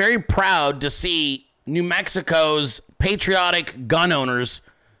 I was very proud to see New Mexico's patriotic gun owners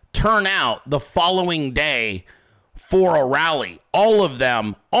turn out the following day for a rally. All of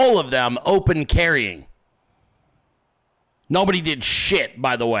them open carrying. Nobody did shit,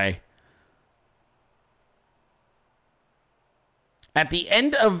 by the way. At the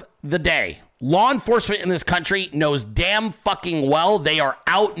end of the day, law enforcement in this country knows damn fucking well they are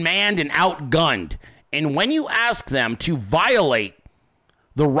outmanned and outgunned. And when you ask them to violate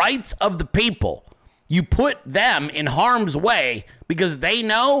the rights of the people, you put them in harm's way because they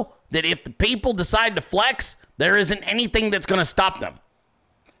know that if the people decide to flex, there isn't anything that's going to stop them.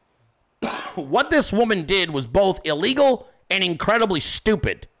 What this woman did was both illegal and incredibly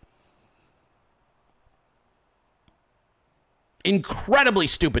stupid. Incredibly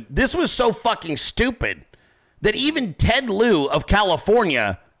stupid. This was so fucking stupid that even Ted Lieu of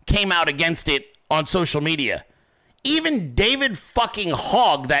California came out against it on social media. Even David fucking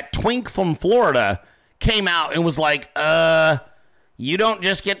Hogg, that twink from Florida, came out and was like, you don't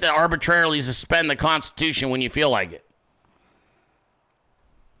just get to arbitrarily suspend the Constitution when you feel like it.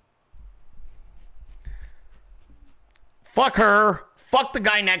 Fuck her. Fuck the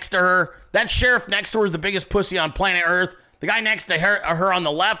guy next to her. That sheriff next to her is the biggest pussy on planet Earth. The guy next to her on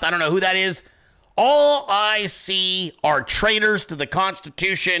the left, I don't know who that is. All I see are traitors to the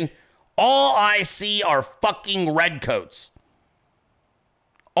Constitution. All I see are fucking redcoats.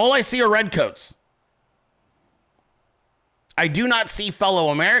 All I see are redcoats. I do not see fellow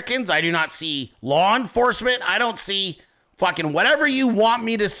Americans. I do not see law enforcement. I don't see fucking whatever you want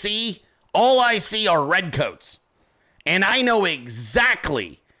me to see. All I see are redcoats. And I know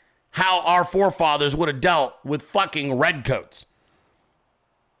exactly how our forefathers would have dealt with fucking redcoats.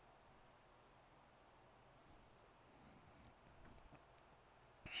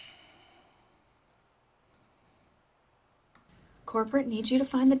 Corporate needs you to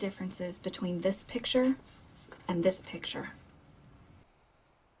find the differences between this picture and this picture.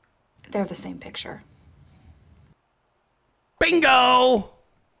 They're the same picture. Bingo!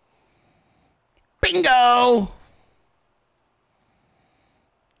 Bingo!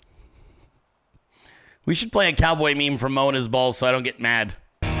 We should play a cowboy meme from mowing his balls so I don't get mad.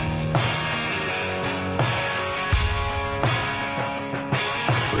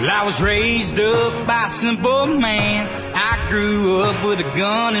 Well, I was raised up by a simple man. I grew up with a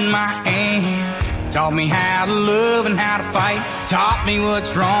gun in my hand. Taught me how to love and how to fight. Taught me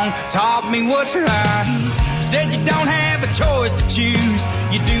what's wrong, taught me what's right. Said you don't have a choice to choose.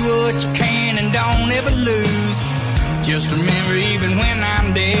 You do what you can and don't ever lose. Just remember, even when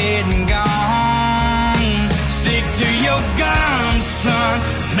I'm dead and gone, stick to your guns, son.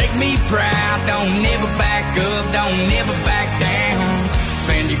 Make me proud. Don't never back up. Don't never back down.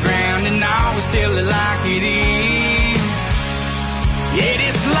 Stand your ground and always tell it like it is. Yeah,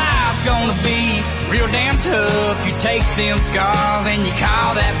 this life's gonna be real damn tough. You take them scars and you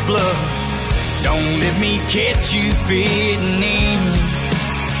call that bluff. Don't let me catch you fitting in,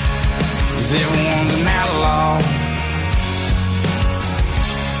 'cause everyone's an outlaw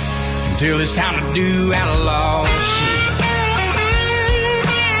until it's time to do outlaw shit.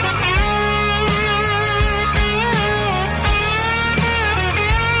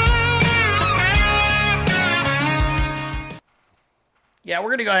 Yeah, we're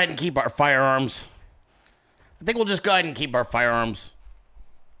going to go ahead and keep our firearms. I think we'll just go ahead and keep our firearms.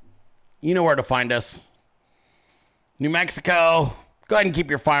 You know where to find us. New Mexico, go ahead and keep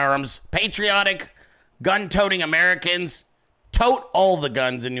your firearms. Patriotic, gun-toting Americans, tote all the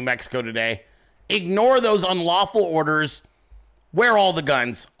guns in New Mexico today. Ignore those unlawful orders. Wear all the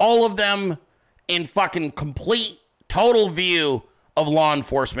guns. All of them in fucking complete, total view of law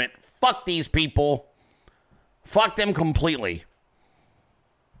enforcement. Fuck these people. Fuck them completely.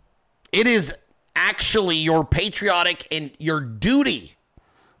 It is actually your patriotic and your duty.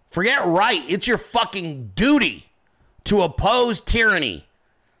 Forget right. It's your fucking duty to oppose tyranny.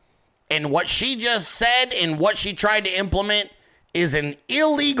 And what she just said and what she tried to implement is an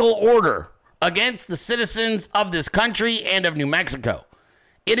illegal order against the citizens of this country and of New Mexico.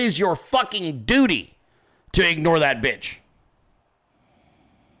 It is your fucking duty to ignore that bitch.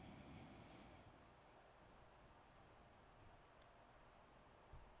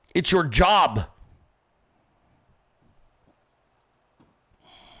 It's your job.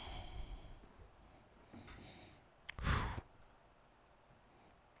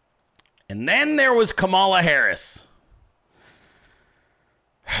 And then there was Kamala Harris.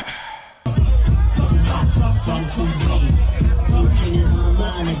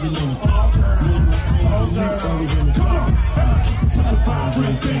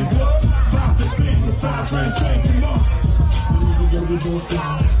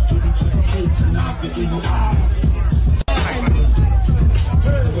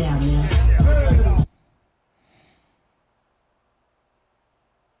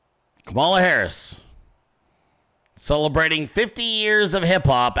 Kamala Harris celebrating 50 years of hip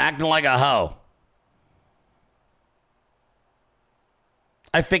hop, acting like a hoe.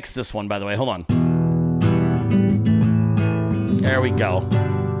 I fixed this one, by the way. Hold on. There we go.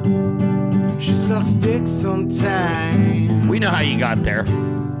 She sucks dick sometimes. We know how you got there.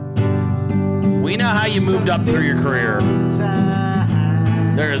 We know how you moved up through your career.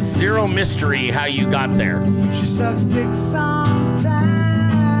 There is zero mystery how you got there. She sucks dick sometimes.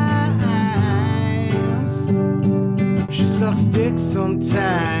 She sucks dick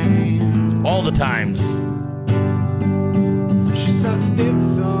sometimes. All the times. She sucks dick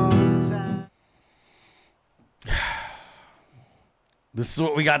sometimes. This is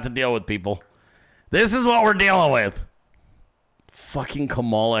what we got to deal with, people. This is what we're dealing with. Fucking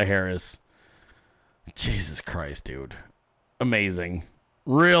Kamala Harris. Jesus Christ, dude. Amazing.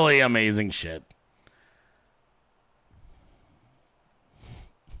 Really amazing shit.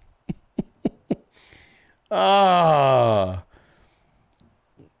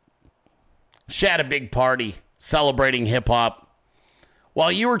 She had a big party celebrating hip hop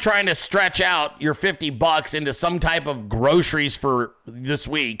while you were trying to stretch out your $50 into some type of groceries for this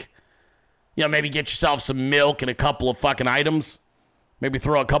week. You know, maybe get yourself some milk and a couple of fucking items. Maybe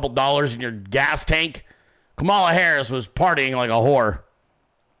throw a couple dollars in your gas tank. Kamala Harris was partying like a whore.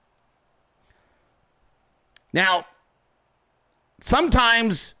 Now,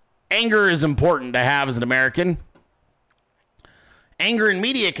 sometimes anger is important to have as an American. Anger in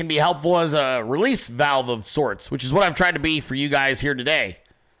media can be helpful as a release valve of sorts, which is what I've tried to be for you guys here today.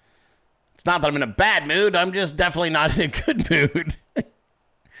 It's not that I'm in a bad mood. I'm just definitely not in a good mood.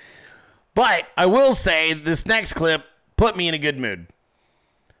 But I will say this next clip put me in a good mood.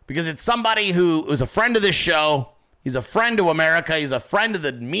 Because it's somebody who is a friend of this show. He's a friend to America. He's a friend of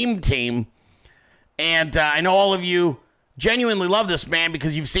the meme team. And I know all of you genuinely love this man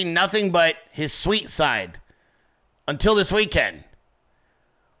because you've seen nothing but his sweet side until this weekend,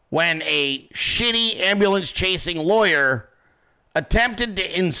 when a shitty ambulance-chasing lawyer attempted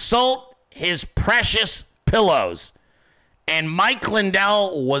to insult his precious pillows. And Mike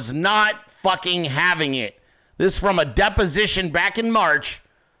Lindell was not fucking having it. This from a deposition back in March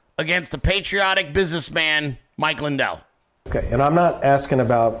against the patriotic businessman, Mike Lindell. Okay, and I'm not asking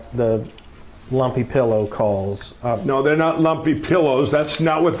about the lumpy pillow calls. No, they're not lumpy pillows. That's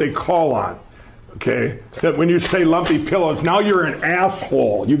not what they call on. Okay? That when you say lumpy pillows, now you're an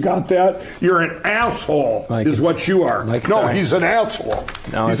asshole. You got that? You're an asshole, is what you are. No, he's an asshole.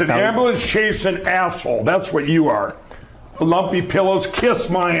 No, he's an ambulance chasing asshole. That's what you are. Lumpy pillows, kiss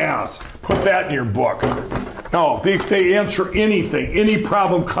my ass. Put that in your book. No, they answer anything, any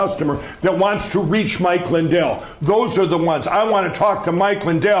problem customer that wants to reach Mike Lindell. Those are the ones. I want to talk to Mike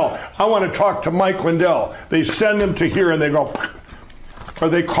Lindell. I want to talk to Mike Lindell. They send them to here and they go, or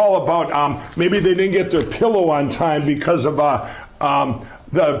they call about maybe they didn't get their pillow on time because of the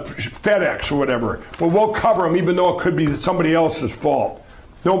FedEx or whatever. Well, we'll cover them even though it could be somebody else's fault.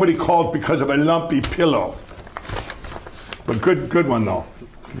 Nobody called because of a lumpy pillow. But good one though.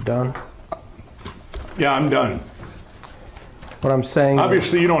 You done? Yeah, I'm done. What I'm saying.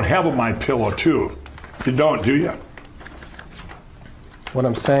 Obviously, you don't have a My Pillow too. You don't, do you? What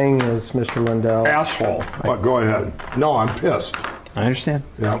I'm saying is, Mr. Lindell. Asshole. What? Go ahead. No, I'm pissed. I understand.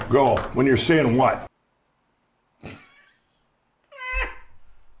 Yeah, go. When you're saying what?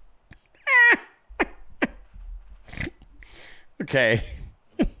 Okay.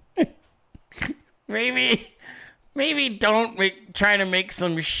 Maybe don't try to make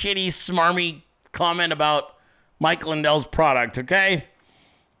some shitty, smarmy comment about Mike Lindell's product, okay?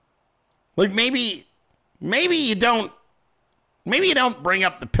 Like maybe you don't bring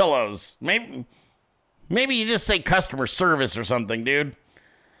up the pillows. Maybe you just say customer service or something, dude.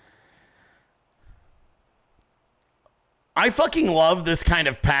 I fucking love this kind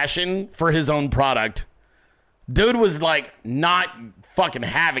of passion for his own product. Dude was like not fucking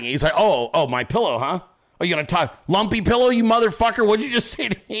having it. He's like, oh, my pillow, huh? Oh, you gonna talk lumpy pillow, you motherfucker? What'd you just say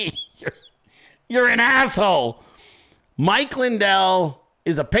to me? You're an asshole. Mike Lindell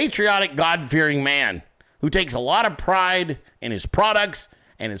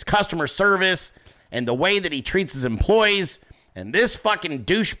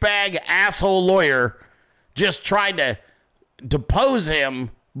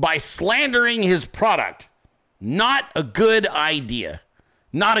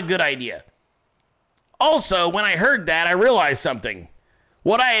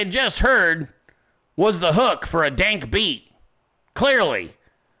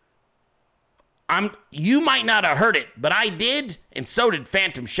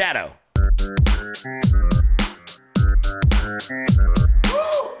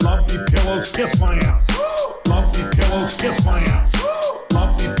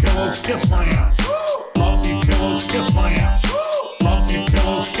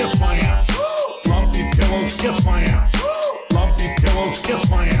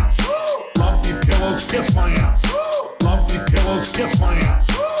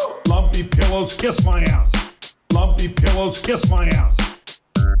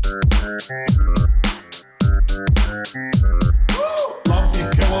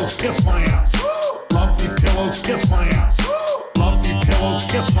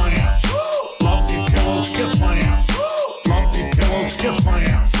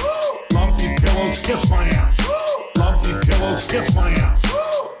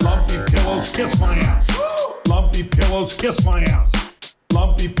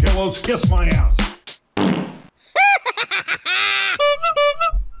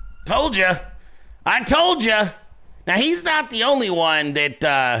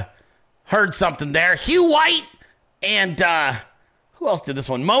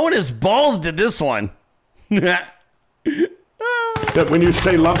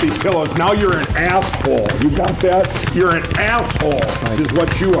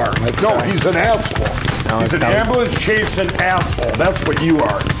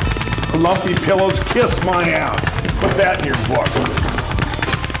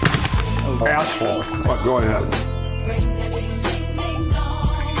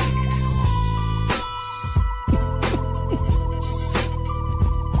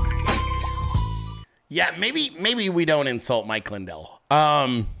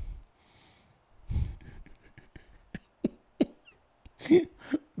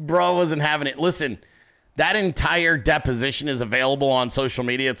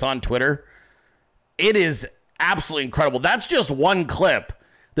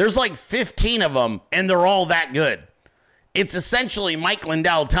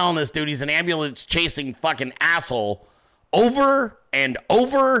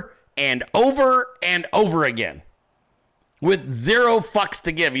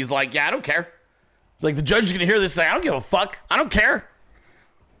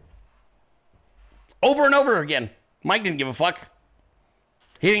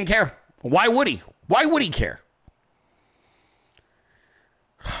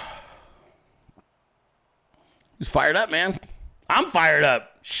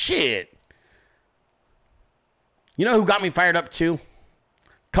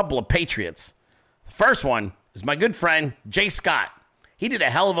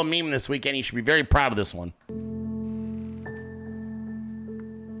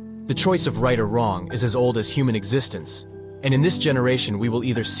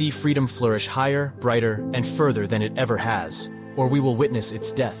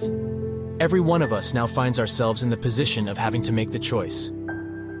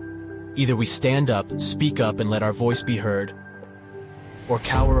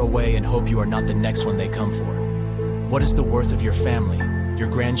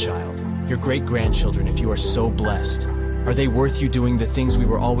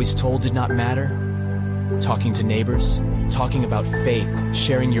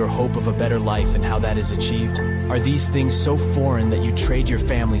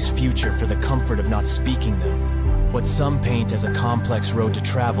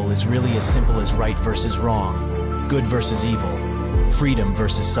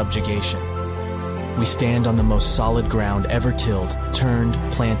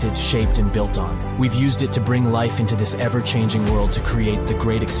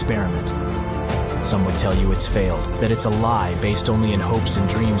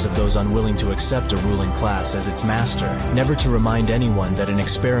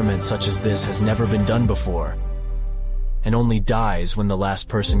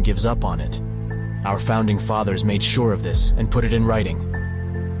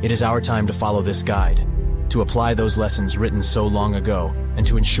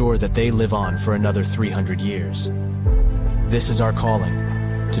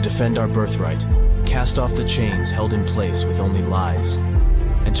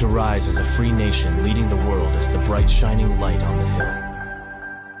and to rise as a free nation leading the world as the bright shining light on the hill.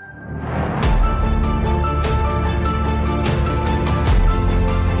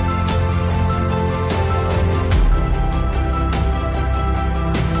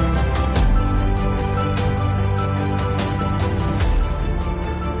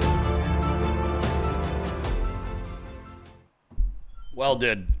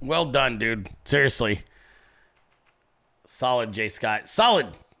 Well done, dude. Seriously. Solid, Jay Scott. Solid.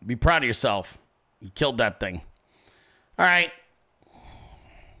 Be proud of yourself. You killed that thing. All right.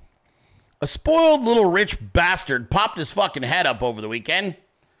 A spoiled little rich bastard popped his fucking head up over the weekend.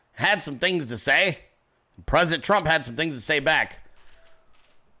 Had some things to say. President Trump had some things to say back.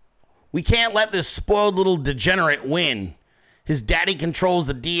 We can't let this spoiled little degenerate win. His daddy controls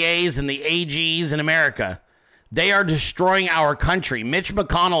the DAs and the AGs in America. They are destroying our country. Mitch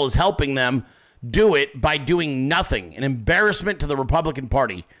McConnell is helping them do it by doing nothing. An embarrassment to the Republican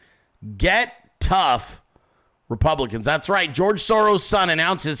Party. Get tough, Republicans. That's right. George Soros' son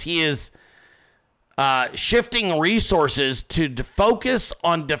announces he is shifting resources to focus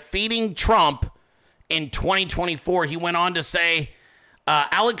on defeating Trump in 2024. He went on to say,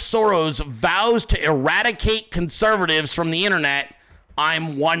 Alex Soros vows to eradicate conservatives from the internet.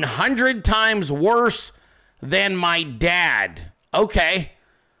 I'm 100 times worse than my dad. Okay,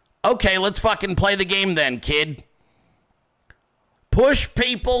 let's fucking play the game then, kid. Push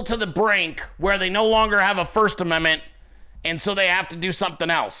people to the brink where they no longer have a First Amendment, and so they have to do something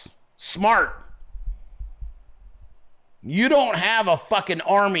else. Smart. You don't have a fucking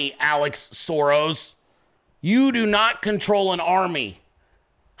army, Alex Soros. You do not control an army.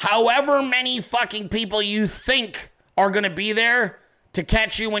 However many fucking people you think are going to be there to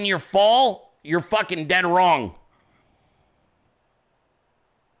catch you when you fall, you're fucking dead wrong.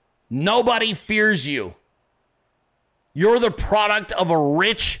 Nobody fears you. You're the product of a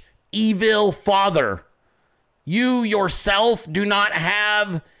rich, evil father. You yourself do not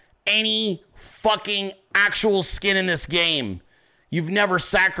have any fucking actual skin in this game. You've never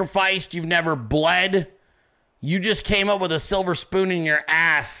sacrificed. You've never bled. You just came up with a silver spoon in your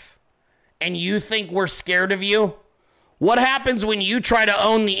ass. And you think we're scared of you? What happens when you try to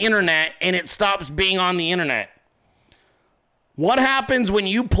own the internet and it stops being on the internet? What happens when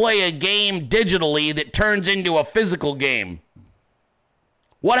you play a game digitally that turns into a physical game?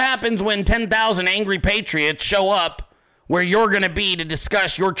 What happens when 10,000 angry patriots show up where you're going to be to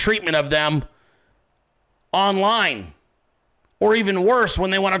discuss your treatment of them online? Or even worse,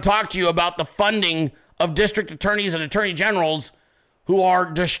 when they want to talk to you about the funding of district attorneys and attorney generals who are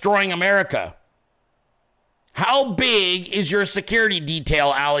destroying America. How big is your security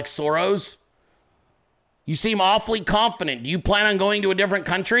detail, Alex Soros? You seem awfully confident. Do you plan on going to a different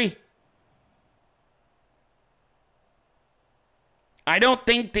country? I don't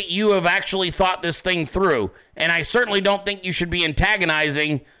think that you have actually thought this thing through, and I certainly don't think you should be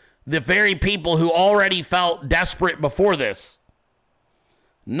antagonizing the very people who already felt desperate before this.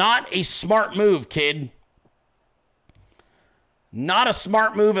 Not a smart move, kid. Not a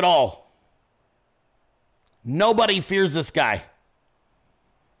smart move at all. Nobody fears this guy.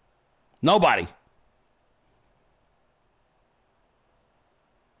 Nobody.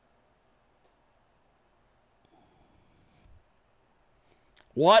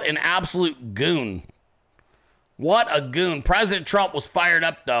 What an absolute goon. What a goon. President Trump was fired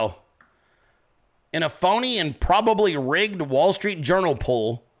up, though. In a phony and probably rigged Wall Street Journal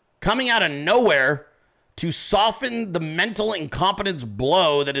poll, coming out of nowhere to soften the mental incompetence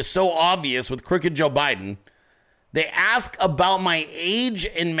blow that is so obvious with crooked Joe Biden, they ask about my age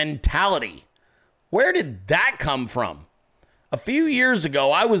and mentality. Where did that come from? A few years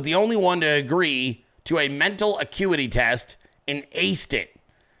ago, I was the only one to agree to a mental acuity test and aced it.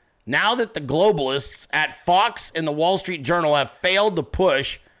 Now that the globalists at Fox and the Wall Street Journal have failed to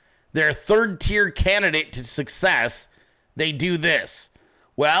push their third-tier candidate to success, they do this.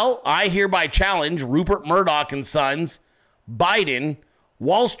 Well, I hereby challenge Rupert Murdoch and Sons, Biden,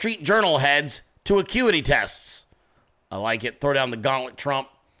 Wall Street Journal heads to acuity tests. I like it. Throw down the gauntlet, Trump.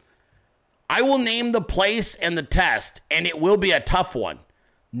 I will name the place and the test, and it will be a tough one.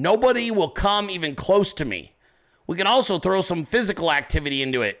 Nobody will come even close to me. We can also throw some physical activity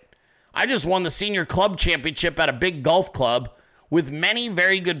into it. I just won the senior club championship at a big golf club with many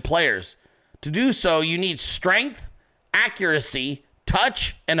very good players. To do so, you need strength, accuracy,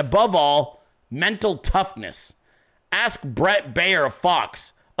 touch, and above all, mental toughness. Ask Brett Baer of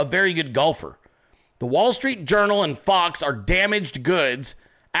Fox, a very good golfer. The Wall Street Journal and Fox are damaged goods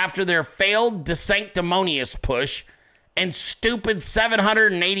after their failed DeSanctimonious push and stupid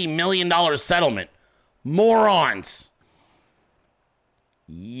 $780 million settlement. Morons.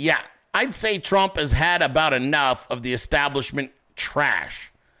 Yeah, I'd say Trump has had about enough of the establishment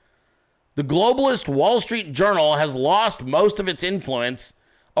trash. The globalist Wall Street Journal has lost most of its influence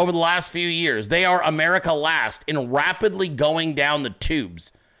over the last few years. They are America last in rapidly going down the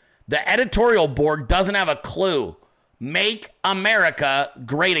tubes. The editorial board doesn't have a clue. Make America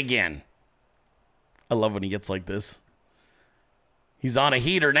great again. I love when he gets like this. He's on a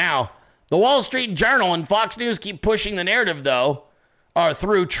heater now. The Wall Street Journal and Fox News keep pushing the narrative, though,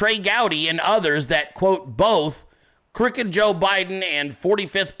 through Trey Gowdy and others that, quote, both crooked Joe Biden and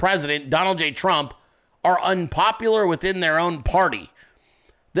 45th President Donald J. Trump are unpopular within their own party.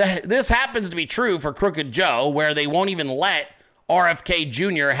 This happens to be true for Crooked Joe, where they won't even let RFK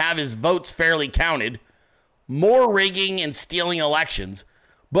Jr. have his votes fairly counted, more rigging and stealing elections,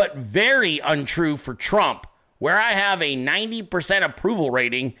 but very untrue for Trump, where I have a 90% approval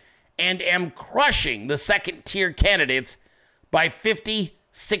rating and am crushing the second-tier candidates by 50,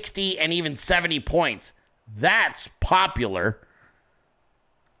 60, and even 70 points. That's popular.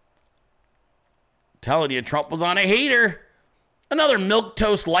 Telling you, Trump was on a heater. Another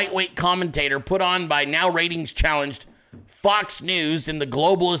milquetoast lightweight commentator put on by now ratings-challenged Fox News and the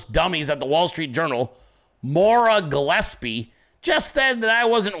globalist dummies at the Wall Street Journal, Maura Gillespie, just said that I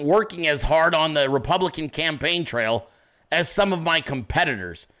wasn't working as hard on the Republican campaign trail as some of my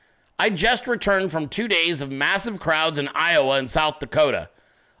competitors. I just returned from 2 days of massive crowds in Iowa and South Dakota.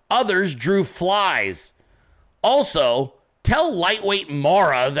 Others drew flies. Also, tell lightweight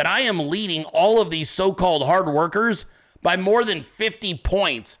Maura that I am leading all of these so-called hard workers by more than 50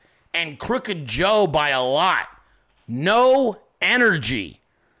 points and Crooked Joe by a lot. No energy.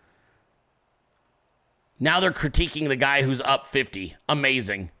 Now they're critiquing the guy who's up 50.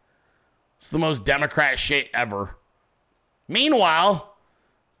 Amazing. It's the most Democrat shit ever. Meanwhile,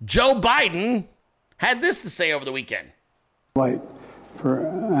 Joe Biden had this to say over the weekend. Let's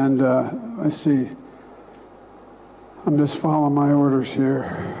see. I'm just following my orders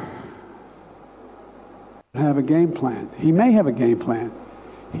here. Have a game plan. He may have a game plan.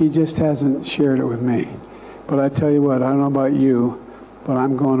 He just hasn't shared it with me. But I tell you what, I don't know about you, but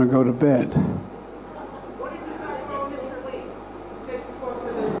I'm going to go to bed. What is inside phone, Mr. Lee? You said you spoke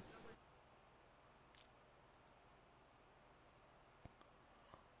to the...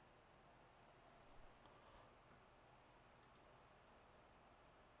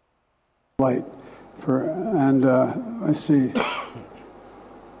 Let's see.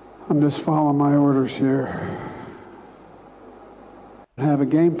 I'm just following my orders here. Have a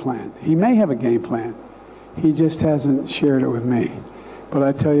game plan. He may have a game plan. He just hasn't shared it with me. But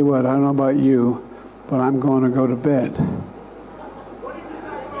I tell you what, I don't know about you, but I'm going to go to bed. What is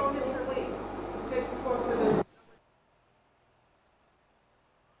inside phone, Mr. Lee? You said you spoke to the...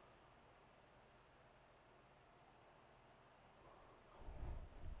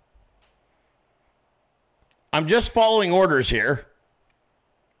 I'm just following orders here.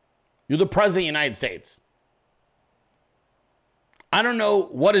 You're the president of the United States. I don't know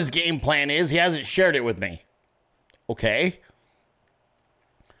what his game plan is. He hasn't shared it with me. Okay?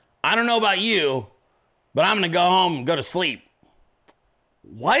 I don't know about you, but I'm going to go home and go to sleep.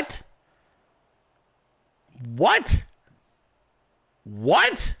 What? What?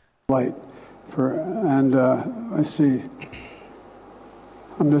 What? Let's see.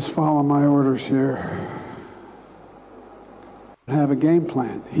 I'm just following my orders here. Have a game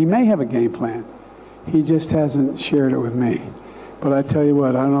plan. He may have a game plan. He just hasn't shared it with me. But I tell you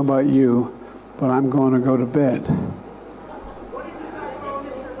what, I don't know about you, but I'm going to go to bed. What is inside phone,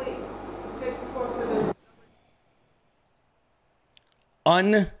 Mr. Lee? You said you spoke to the...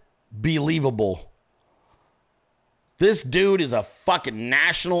 Unbelievable. This dude is a fucking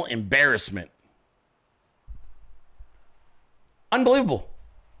national embarrassment. Unbelievable.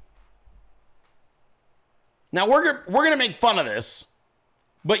 Now, we're going to make fun of this,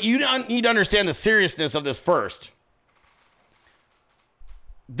 but you need to understand the seriousness of this first.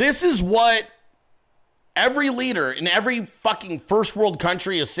 This is what every leader in every fucking first world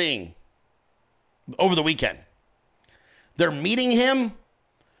country is seeing over the weekend. They're meeting him.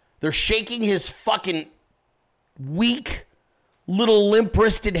 They're shaking his fucking weak, little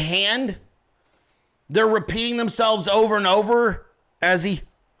limp-wristed hand. They're repeating themselves over and over as he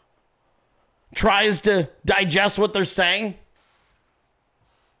tries to digest what they're saying.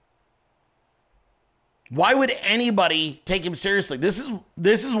 Why would anybody take him seriously? This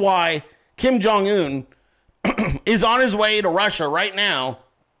is why Kim Jong-un is on his way to Russia right now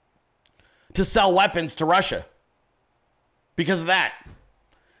to sell weapons to Russia. Because of that.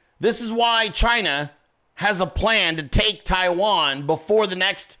 This is why China has a plan to take Taiwan before the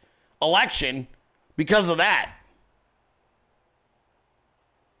next election because of that.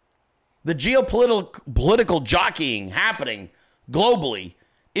 The geopolitical jockeying happening globally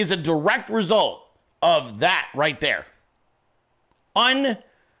is a direct result of that right there.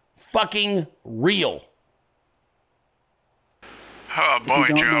 Unfucking real. Oh boy, if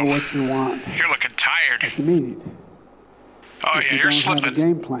you don't Joe. know what you want You're looking tired. at the meeting. Oh if yeah, you you're don't slipping. have a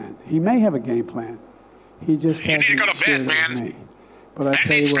game plan. He may have a game plan. He just You need to hasn't go to bed, shared it man. with me. But I That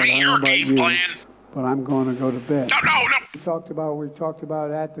tell you needs to what, be I don't know your about game you, plan. but I'm going to go to bed. No. We talked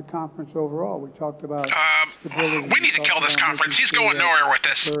about at the conference overall. We talked about stability. We need to kill this conference. He's going nowhere with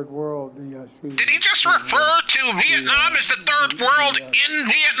this. Third world. Did he just refer to Vietnam as the third world in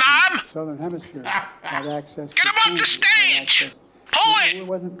Vietnam? Southern Hemisphere had access. Get him up the stage. Pull it. It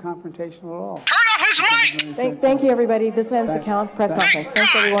wasn't confrontational at all. Turn off his mic. Thank you, everybody. This ends the press conference.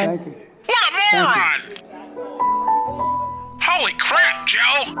 Thanks, everyone. Thank you. What a moron. Holy crap,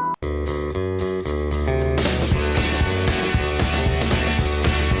 Joe.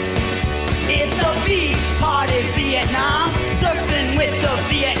 It's a beach party, Vietnam. Surfing with the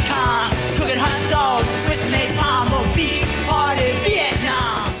Viet Cong. Cooking hot dogs with napalm. A beach party,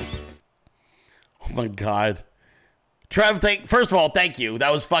 Vietnam. Oh my God. Trev, first of all, thank you.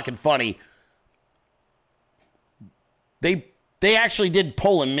 That was fucking funny. They actually did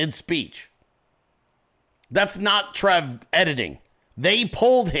pull him mid-speech. That's not Trev editing. They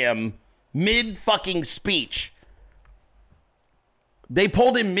pulled him mid-fucking speech. They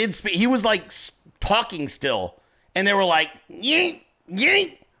pulled him mid-speech. He was like talking still. And they were like, yeet,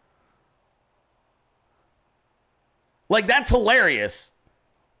 yeet. Like, that's hilarious.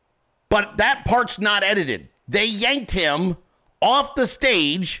 But that part's not edited. They yanked him off the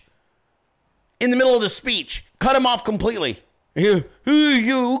stage in the middle of the speech. Cut him off completely. I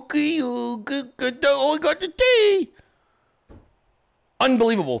got the tea.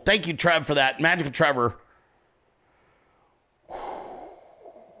 Unbelievable. Thank you, Trev, for that. Magical Trevor.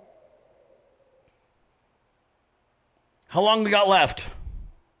 How long we got left?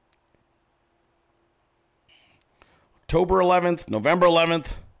 October 11th, November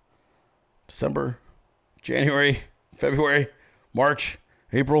 11th, December, January, February, March,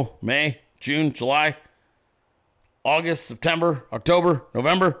 April, May, June, July, August, September, October,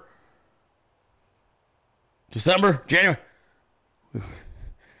 November, December, January.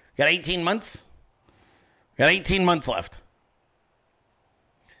 Got 18 months? Got 18 months left.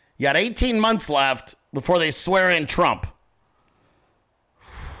 You got 18 months left before they swear in Trump.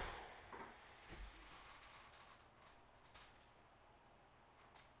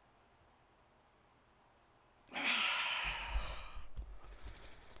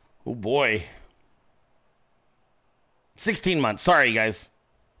 Oh boy. 16 months. Sorry, guys.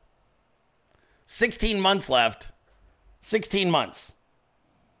 16 months left. 16 months.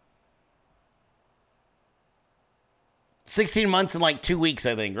 16 months and like 2 weeks,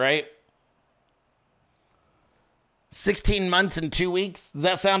 I think, right? 16 months and 2 weeks. Does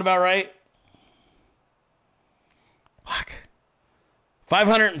that sound about right? Fuck.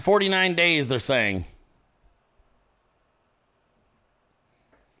 549 days, they're saying.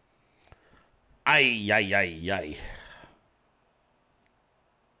 Ay.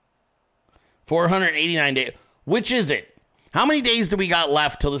 489 days. Which is it? How many days do we got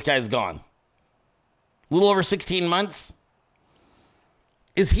left till this guy's gone? A little over 16 months?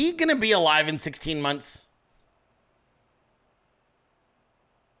 Is he going to be alive in 16 months?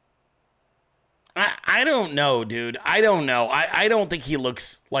 I don't know, dude. I don't know. I don't think he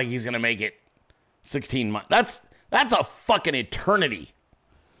looks like he's going to make it 16 months. That's a fucking eternity.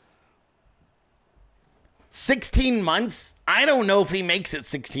 16 months? I don't know if he makes it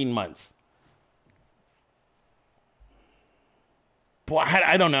 16 months. Boy,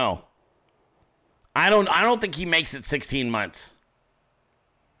 I don't know. I don't think he makes it 16 months.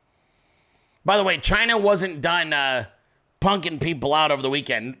 By the way, China wasn't done punking people out over the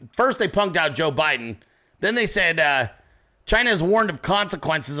weekend. First, they punked out Joe Biden. Then they said China is warned of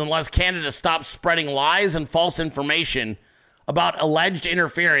consequences unless Canada stops spreading lies and false information about alleged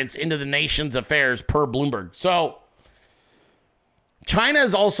interference into the nation's affairs, per Bloomberg. So, China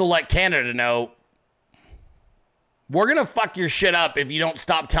has also let Canada know, we're going to fuck your shit up if you don't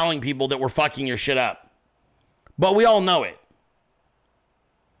stop telling people that we're fucking your shit up. But we all know it.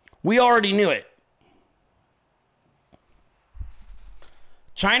 We already knew it.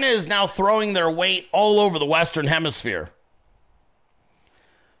 China is now throwing their weight all over the Western Hemisphere.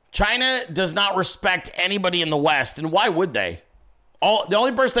 China does not respect anybody in the West, and why would they? The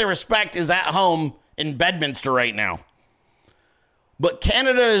only person they respect is at home in Bedminster right now. But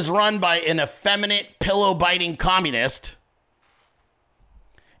Canada is run by an effeminate, pillow-biting communist,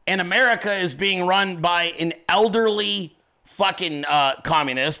 and America is being run by an elderly fucking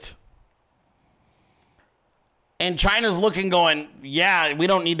communist And China's looking going, yeah, we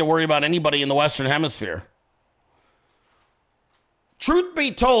don't need to worry about anybody in the Western Hemisphere. Truth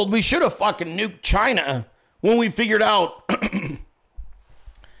be told, we should have fucking nuked China when we figured out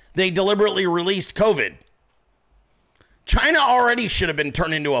they deliberately released COVID. China already should have been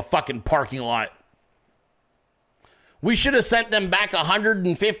turned into a fucking parking lot. We should have sent them back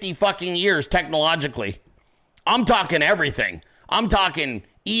 150 fucking years technologically. I'm talking everything. I'm talking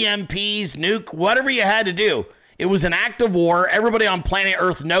EMPs, nuke, whatever you had to do. It was an act of war. Everybody on planet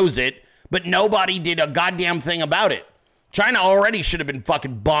Earth knows it, but nobody did a goddamn thing about it. China already should have been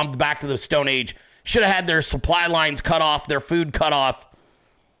fucking bombed back to the Stone Age. Should have had their supply lines cut off, their food cut off.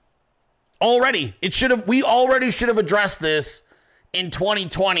 Already. We already should have addressed this in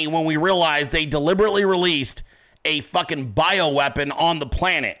 2020 when we realized they deliberately released a fucking bioweapon on the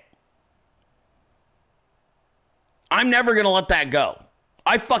planet. I'm never going to let that go.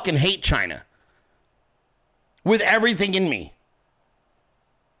 I fucking hate China. With everything in me.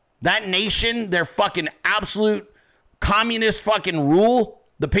 That nation, their fucking absolute communist fucking rule,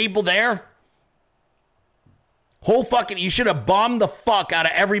 the people there, you should have bombed the fuck out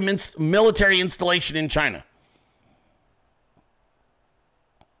of every military installation in China.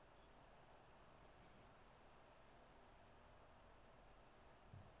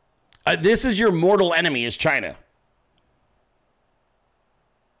 This is your mortal enemy, is China.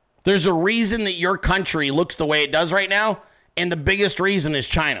 There's a reason that your country looks the way it does right now, and the biggest reason is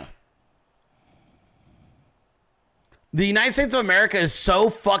China. The United States of America is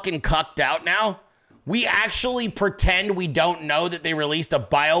so fucking cucked out now, we actually pretend we don't know that they released a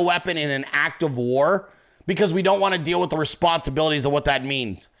bioweapon in an act of war because we don't want to deal with the responsibilities of what that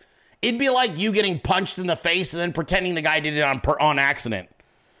means. It'd be like you getting punched in the face and then pretending the guy did it on accident.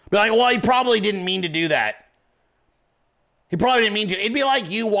 Be like, well, he probably didn't mean to do that. He probably didn't mean to. It'd be like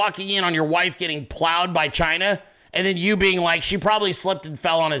you walking in on your wife getting plowed by China and then you being like, she probably slipped and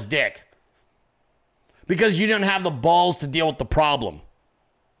fell on his dick. Because you didn't have the balls to deal with the problem.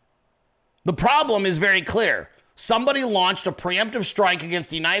 The problem is very clear. Somebody launched a preemptive strike against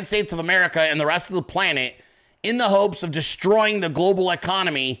the United States of America and the rest of the planet in the hopes of destroying the global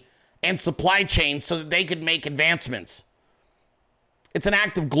economy and supply chain so that they could make advancements. It's an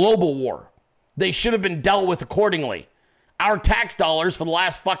act of global war. They should have been dealt with accordingly. Our tax dollars for the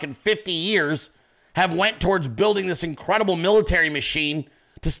last fucking 50 years have went towards building this incredible military machine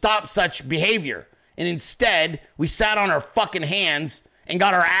to stop such behavior. And instead, we sat on our fucking hands and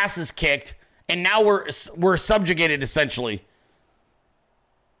got our asses kicked, and now we're subjugated, essentially.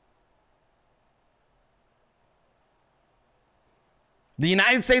 The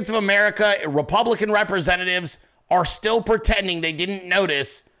United States of America, Republican representatives are still pretending they didn't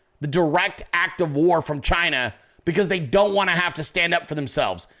notice the direct act of war from China because they don't want to have to stand up for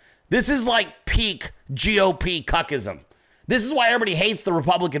themselves. This is like peak GOP cuckism. This is why everybody hates the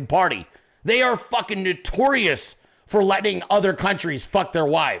Republican Party. They are fucking notorious for letting other countries fuck their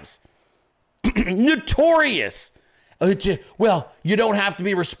wives. Notorious. Well, you don't have to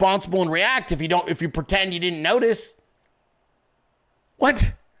be responsible and react if you pretend you didn't notice.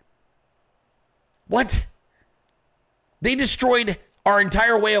 What? They destroyed our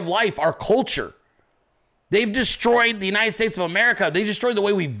entire way of life, our culture. They've destroyed the United States of America. They destroyed the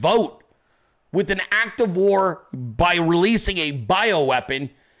way we vote with an act of war by releasing a bioweapon,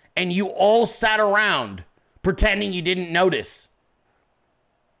 and you all sat around pretending you didn't notice.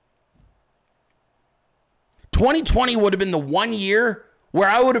 2020 would have been the 1 year where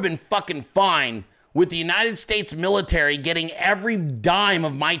I would have been fucking fine with the United States military getting every dime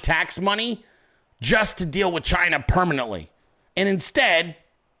of my tax money just to deal with China permanently. And instead,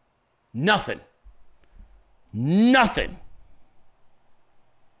 nothing. Nothing.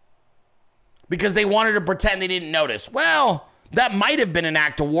 Because they wanted to pretend they didn't notice. Well, that might have been an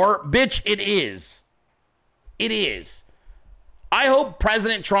act of war. Bitch, it is. It is. I hope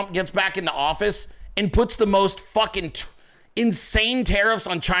President Trump gets back into office and puts the most fucking insane tariffs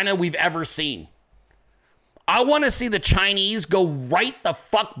on China we've ever seen. I want to see the Chinese go right the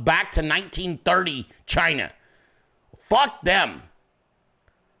fuck back to 1930 China. Fuck them.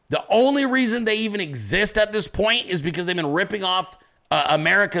 The only reason they even exist at this point is because they've been ripping off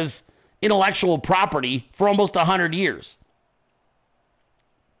America's intellectual property for almost 100 years.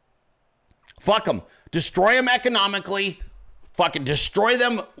 Fuck them. Destroy them economically. Fucking destroy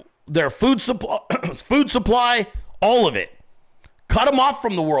them. Their food supply, all of it. Cut them off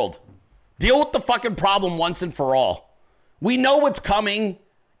from the world. Deal with the fucking problem once and for all. We know what's coming.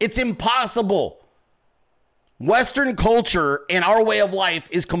 It's impossible. Western culture and our way of life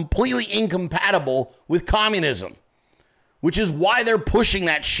is completely incompatible with communism, which is why they're pushing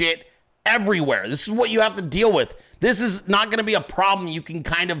that shit everywhere. This is what you have to deal with. This is not going to be a problem you can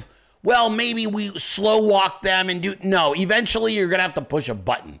kind of, well, maybe we slow walk them and do. No, eventually you're going to have to push a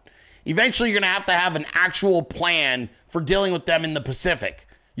button. Eventually you're going to have an actual plan for dealing with them in the Pacific.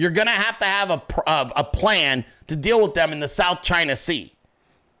 You're going to have a plan to deal with them in the South China Sea.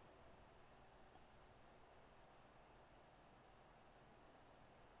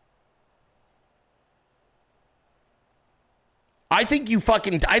 I think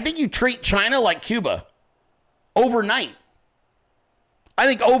you treat China like Cuba. Overnight. I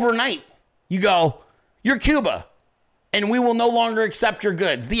think overnight you go, you're Cuba, and we will no longer accept your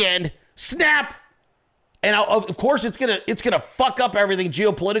goods. The end. Snap. And of course it's gonna fuck up everything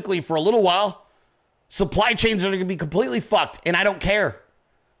geopolitically for a little while. Supply chains are gonna be completely fucked, and I don't care.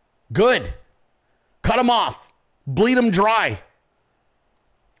 Good. Cut them off. Bleed them dry.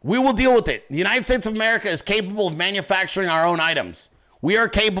 We will deal with it. The United States of America is capable of manufacturing our own items. We are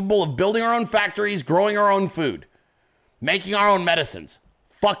capable of building our own factories, growing our own food, making our own medicines.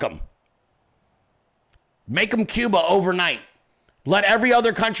 Fuck them. Make them Cuba overnight. Let every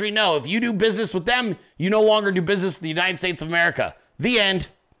other country know if you do business with them, you no longer do business with the United States of America. The end.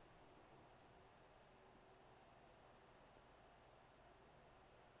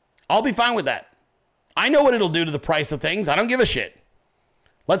 I'll be fine with that. I know what it'll do to the price of things. I don't give a shit.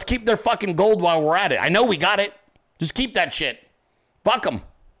 Let's keep their fucking gold while we're at it. I know we got it. Just keep that shit. Fuck them.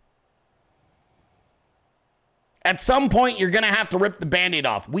 At some point, you're going to have to rip the Band-Aid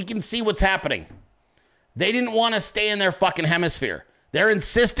off. We can see what's happening. They didn't want to stay in their fucking hemisphere. They're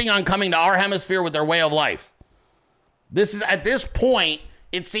insisting on coming to our hemisphere with their way of life. At this point,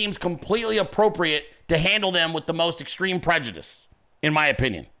 it seems completely appropriate to handle them with the most extreme prejudice, in my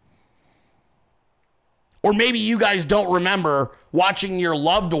opinion. Or maybe you guys don't remember watching your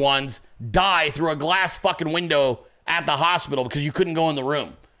loved ones die through a glass fucking window at the hospital because you couldn't go in the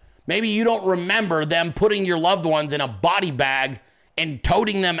room. Maybe you don't remember them putting your loved ones in a body bag and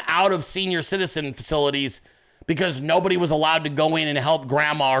toting them out of senior citizen facilities because nobody was allowed to go in and help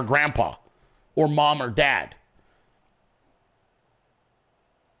grandma or grandpa or mom or dad.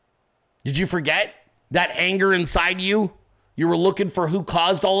 Did you forget that anger inside you? You were looking for who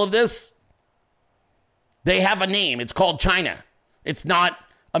caused all of this? They have a name. It's called China. It's not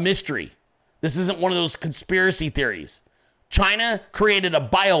a mystery. This isn't one of those conspiracy theories. China created a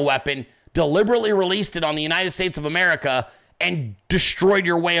bioweapon, deliberately released it on the United States of America, and destroyed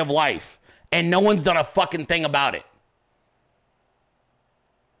your way of life. And no one's done a fucking thing about it.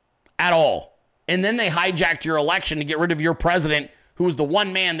 At all. And then they hijacked your election to get rid of your president, who was the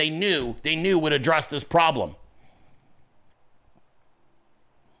one man they knew would address this problem.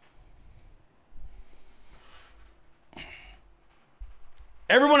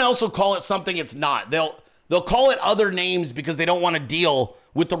 Everyone else will call it something it's not. They'll call it other names because they don't want to deal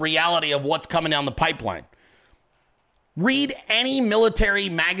with the reality of what's coming down the pipeline. Read any military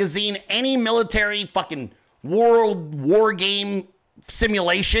magazine, any military fucking world war game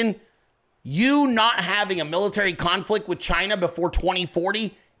simulation. You not having a military conflict with China before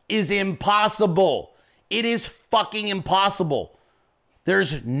 2040 is impossible. It is fucking impossible.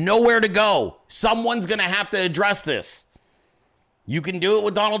 There's nowhere to go. Someone's going to have to address this. You can do it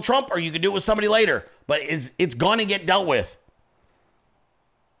with Donald Trump or you can do it with somebody later, but it's going to get dealt with.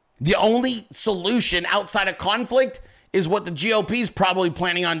 The only solution outside of conflict is what the GOP is probably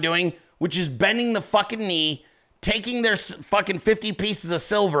planning on doing, which is bending the fucking knee, taking their fucking 50 pieces of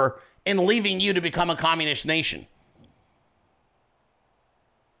silver and leaving you to become a communist nation.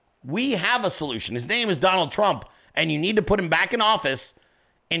 We have a solution. His name is Donald Trump, and you need to put him back in office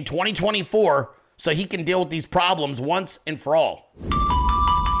in 2024 so he can deal with these problems once and for all.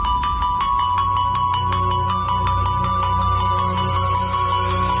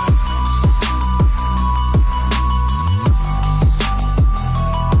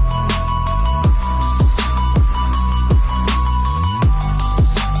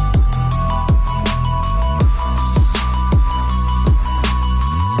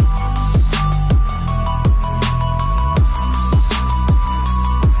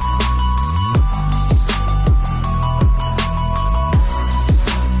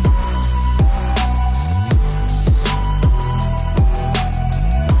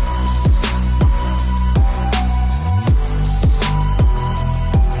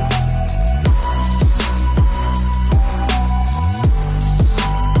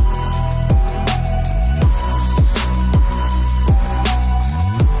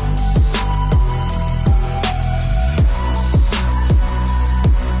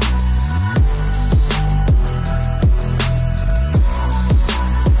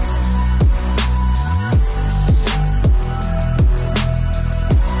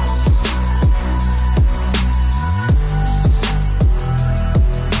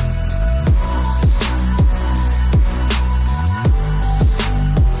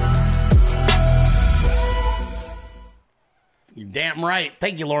 Damn right.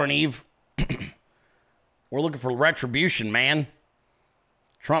 Thank you, Lauren Eve. We're looking for retribution, man.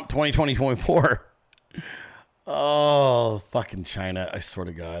 Trump 2024. Oh, fucking China. I swear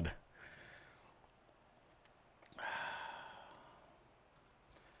to God.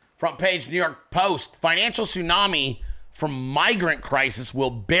 Front page, New York Post. Financial tsunami from migrant crisis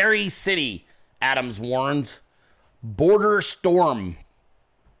will bury city, Adams warns. Border storm.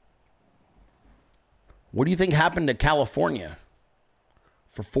 What do you think happened to California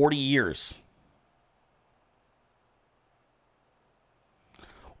for 40 years?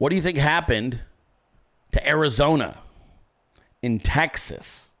 What do you think happened to Arizona, in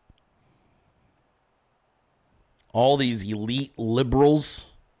Texas? All these elite liberals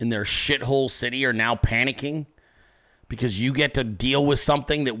in their shithole city are now panicking because you get to deal with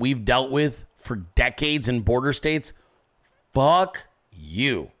something that we've dealt with for decades in border states. Fuck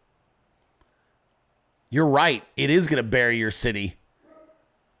you. You're right. It is going to bury your city.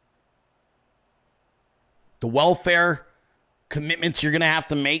 The welfare commitments you're going to have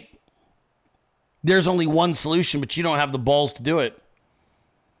to make. There's only one solution, but you don't have the balls to do it.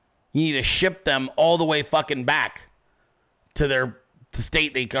 You need to ship them all the way fucking back to the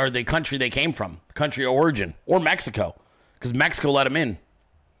state or the country they came from, the country of origin, or Mexico, because Mexico let them in.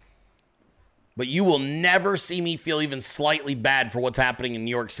 But you will never see me feel even slightly bad for what's happening in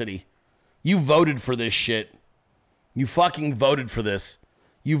New York City. You voted for this shit. You fucking voted for this.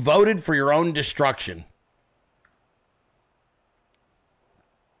 You voted for your own destruction.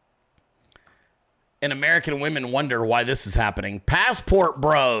 And American women wonder why this is happening. Passport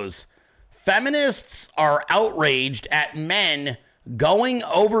bros. Feminists are outraged at men going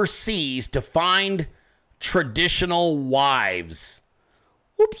overseas to find traditional wives.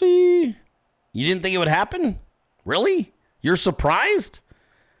 Whoopsie. You didn't think it would happen? Really? You're surprised?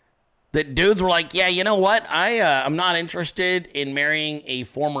 That dudes were like, yeah, you know what? I'm not interested in marrying a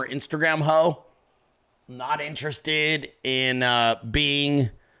former Instagram hoe. I'm not interested in being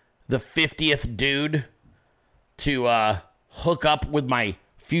the 50th dude to hook up with my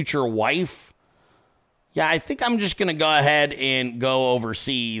future wife. Yeah, I think I'm just going to go ahead and go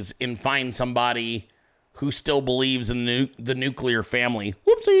overseas and find somebody who still believes in the nuclear family.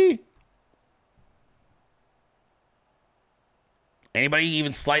 Whoopsie. Anybody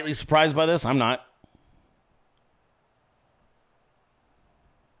even slightly surprised by this? I'm not.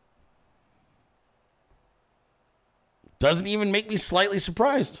 Doesn't even make me slightly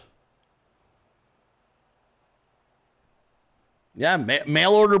surprised. Yeah,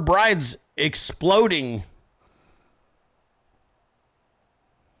 mail order brides exploding.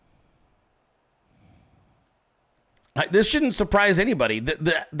 This shouldn't surprise anybody.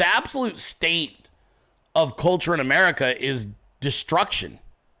 The absolute state of culture in America is destruction.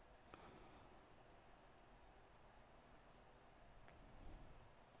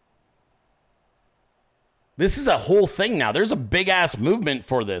 This is a whole thing now. There's a big ass movement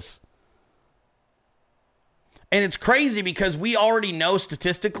for this. And it's crazy because we already know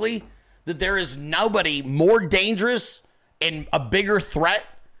statistically that there is nobody more dangerous and a bigger threat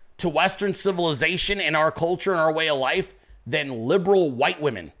to Western civilization and our culture and our way of life than liberal white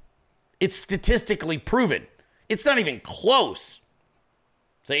women. It's statistically proven. It's not even close.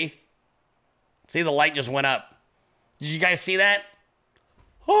 See? See, the light just went up. Did you guys see that?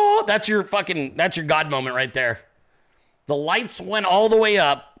 Oh, that's your God moment right there. The lights went all the way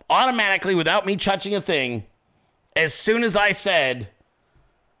up automatically without me touching a thing as soon as I said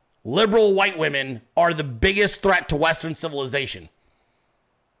liberal white women are the biggest threat to Western civilization.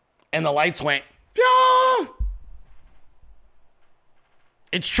 And the lights went, yeah.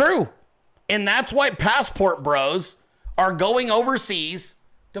 It's true. And that's why passport bros are going overseas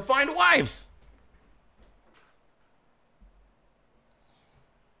to find wives.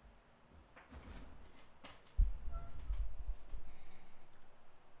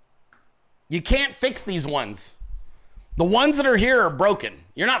 You can't fix these ones. The ones that are here are broken.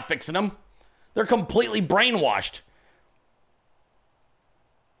 You're not fixing them. They're completely brainwashed.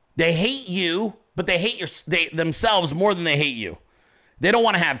 They hate you, but they hate themselves more than they hate you. They don't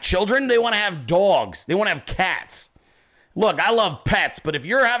want to have children. They want to have dogs. They want to have cats. Look, I love pets, but if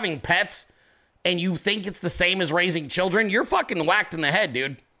you're having pets and you think it's the same as raising children, you're fucking whacked in the head,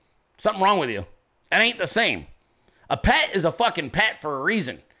 dude. Something wrong with you. It ain't the same. A pet is a fucking pet for a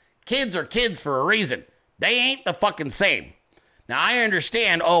reason. Kids are kids for a reason. They ain't the fucking same. Now, I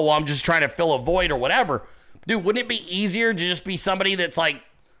understand, oh, well, I'm just trying to fill a void or whatever. Dude, wouldn't it be easier to just be somebody that's like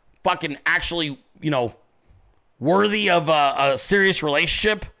fucking actually, worthy of a serious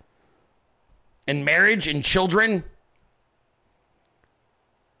relationship and marriage and children?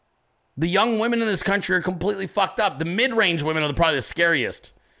 The young women in this country are completely fucked up. The mid-range women are probably the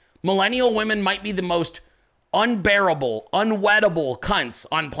scariest. Millennial women might be the most unbearable, unwettable cunts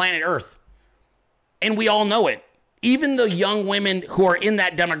on planet Earth. And we all know it. Even the young women who are in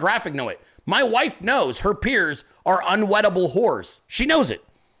that demographic know it. My wife knows her peers are unwettable whores. She knows it.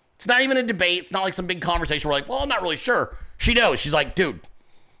 It's not even a debate. It's not like some big conversation. We're like, well, I'm not really sure. She knows. She's like, dude,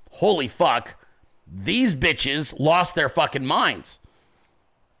 holy fuck. These bitches lost their fucking minds.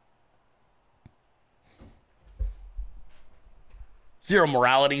 Zero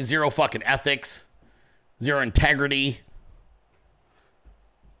morality, zero fucking ethics, zero integrity.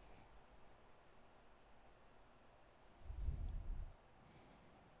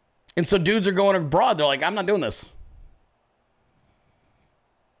 And so dudes are going abroad. They're like, I'm not doing this.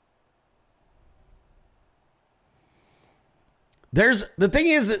 The thing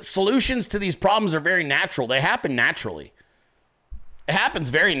is that solutions to these problems are very natural. They happen naturally. It happens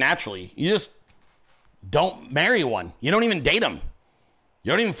very naturally. You just don't marry one. You don't even date them.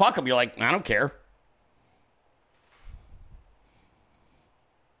 You don't even fuck them. You're like, I don't care.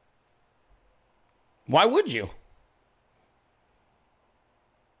 Why would you?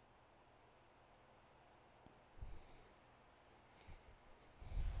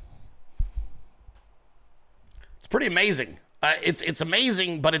 It's pretty amazing. It's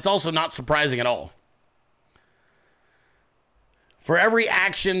amazing, but it's also not surprising at all. For every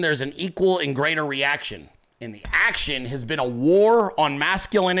action, there's an equal and greater reaction. And the action has been a war on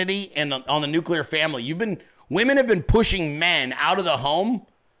masculinity and on the nuclear family. Women have been pushing men out of the home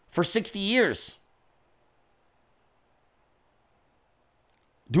for 60 years.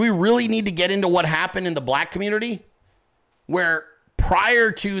 Do we really need to get into what happened in the black community? Where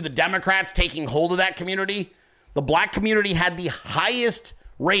prior to the Democrats taking hold of that community, the black community had the highest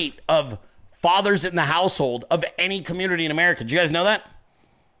rate of fathers in the household of any community in America. Did you guys know that?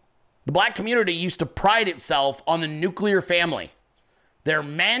 The black community used to pride itself on the nuclear family. Their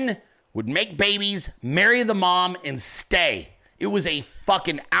men would make babies, marry the mom, and stay. It was a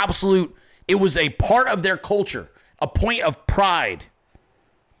fucking absolute, it was a part of their culture, a point of pride.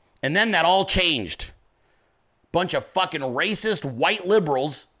 And then that all changed. Bunch of fucking racist white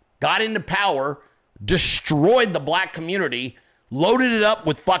liberals got into power, destroyed the black community, loaded it up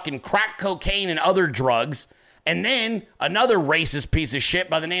with fucking crack cocaine and other drugs, and then another racist piece of shit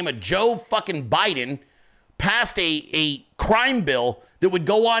by the name of Joe fucking Biden passed a crime bill that would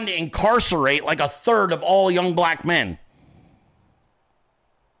go on to incarcerate like a third of all young black men.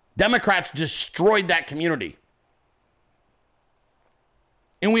 Democrats destroyed that community.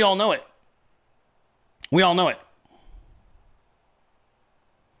 And we all know it. We all know it.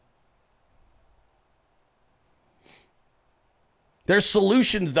 There's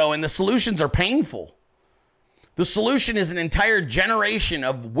solutions, though, and the solutions are painful. The solution is an entire generation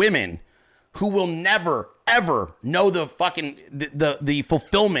of women who will never, ever know the fucking the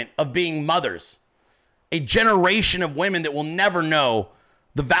fulfillment of being mothers. A generation of women that will never know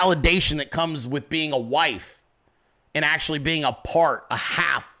the validation that comes with being a wife and actually being a part, a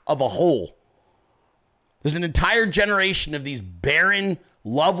half of a whole. There's an entire generation of these barren,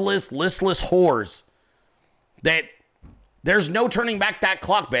 loveless, listless whores that there's no turning back that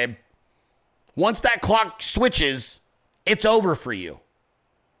clock, babe. Once that clock switches, it's over for you.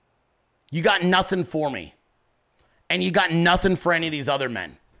 You got nothing for me. And you got nothing for any of these other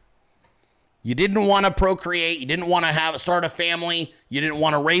men. You didn't want to procreate. You didn't want to start a family. You didn't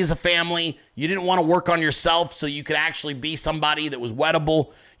want to raise a family. You didn't want to work on yourself so you could actually be somebody that was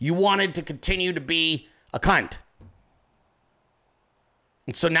wettable. You wanted to continue to be a cunt.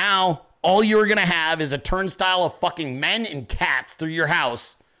 And so now all you're going to have is a turnstile of fucking men and cats through your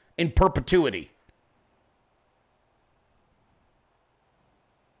house in perpetuity.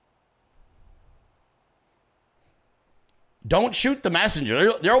 Don't shoot the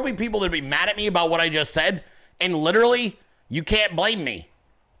messenger. There will be people that will be mad at me about what I just said, and literally, you can't blame me.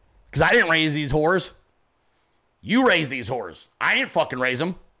 Because I didn't raise these whores. You raised these whores. I didn't fucking raise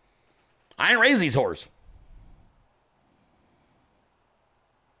them. I didn't raise these whores.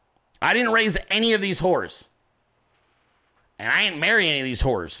 I didn't raise any of these whores. And I didn't marry any of these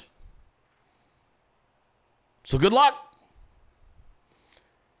whores. So good luck.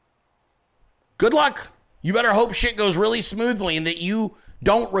 Good luck. You better hope shit goes really smoothly and that you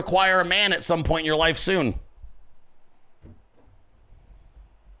don't require a man at some point in your life soon.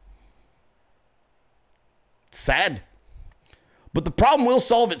 Sad. But the problem will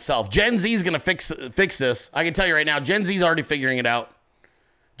solve itself. Gen Z is going to fix this. I can tell you right now, Gen Z is already figuring it out.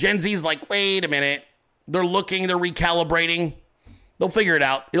 Gen Z is like, wait a minute. They're looking, they're recalibrating. They'll figure it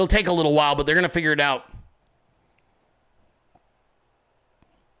out. It'll take a little while, but they're going to figure it out.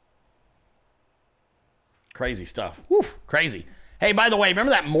 Crazy stuff. Woof, crazy. Hey, by the way, remember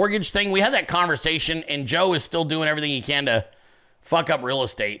that mortgage thing? We had that conversation, and Joe is still doing everything he can to fuck up real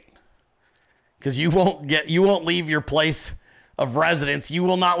estate. Because you won't leave your place of residence. You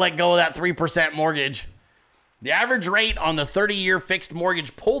will not let go of that 3% mortgage. The average rate on the 30-year fixed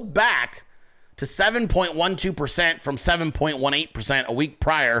mortgage pulled back to 7.12% from 7.18% a week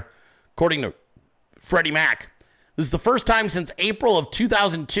prior, according to Freddie Mac. This is the first time since April of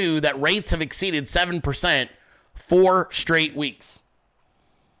 2002 that rates have exceeded 7% 4 straight weeks.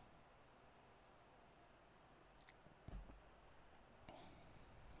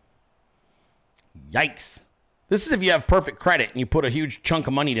 Yikes. This is if you have perfect credit and you put a huge chunk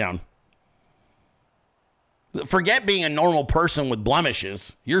of money down. Forget being a normal person with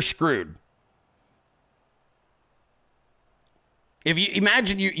blemishes. You're screwed. If you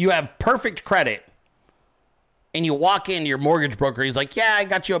imagine you have perfect credit and you walk into your mortgage broker, he's like, yeah, I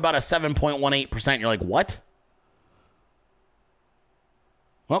got you about a 7.18%. You're like, what?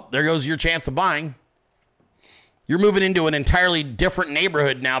 Well, there goes your chance of buying. You're moving into an entirely different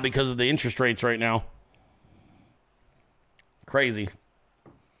neighborhood now because of the interest rates right now. Crazy.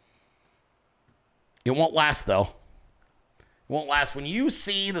 It won't last, though. It won't last. When you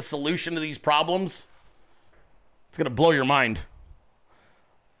see the solution to these problems, it's going to blow your mind.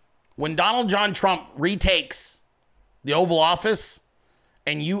 When Donald John Trump retakes the Oval Office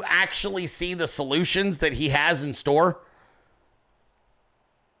and you actually see the solutions that he has in store,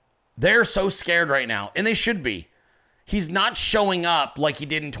 they're so scared right now, and they should be. He's not showing up like he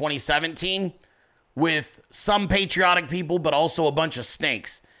did in 2017 with some patriotic people, but also a bunch of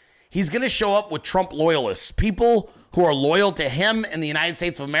snakes. He's going to show up with Trump loyalists, people who are loyal to him and the United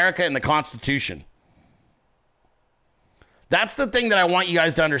States of America and the Constitution. That's the thing that I want you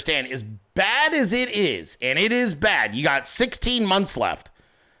guys to understand. As bad as it is, and it is bad, you got 16 months left.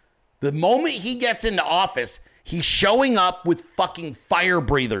 The moment he gets into office, he's showing up with fucking fire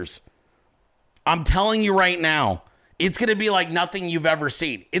breathers. I'm telling you right now, it's going to be like nothing you've ever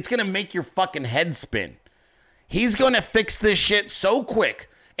seen. It's going to make your fucking head spin. He's going to fix this shit so quick.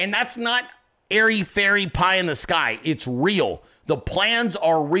 And that's not airy-fairy pie in the sky. It's real. The plans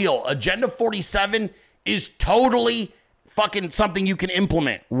are real. Agenda 47 is totally fucking something you can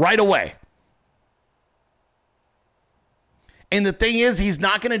implement right away. And the thing is, he's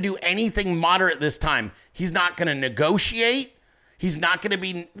not going to do anything moderate this time. He's not going to negotiate. He's not going to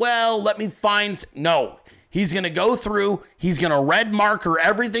be, well, let me find. No. He's going to go through. He's going to red marker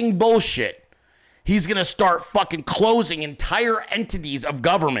everything bullshit. He's going to start fucking closing entire entities of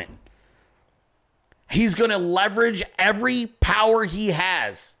government. He's going to leverage every power he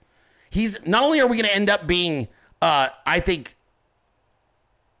has. He's not only are we going to end up being, I think,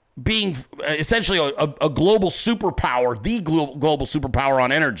 being essentially a global superpower, the global superpower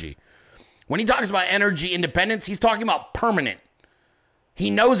on energy. When he talks about energy independence, he's talking about permanent. He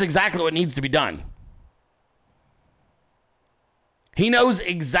knows exactly what needs to be done. He knows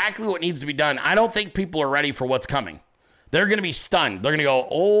exactly what needs to be done. I don't think people are ready for what's coming. They're going to be stunned. They're going to go,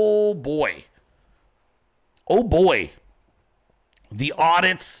 oh boy. Oh boy. The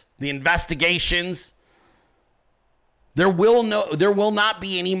audits, the investigations. There will not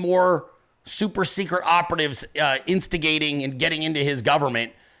be any more super secret operatives instigating and getting into his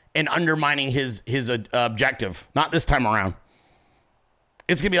government and undermining his objective. Not this time around.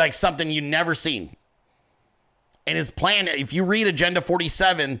 It's going to be like something you've never seen. And his plan, if you read Agenda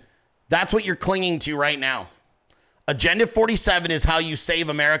 47, that's what you're clinging to right now. Agenda 47 is how you save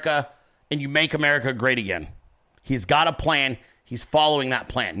America and you make America great again. He's got a plan. He's following that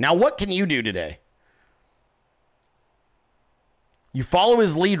plan. Now, what can you do today? You follow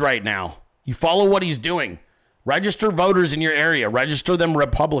his lead right now. You follow what he's doing. Register voters in your area. Register them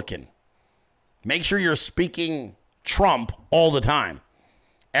Republican. Make sure you're speaking Trump all the time.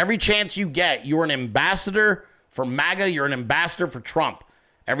 Every chance you get, you're an ambassador for MAGA, you're an ambassador for Trump.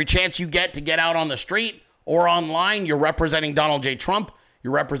 Every chance you get to get out on the street or online, you're representing Donald J. Trump,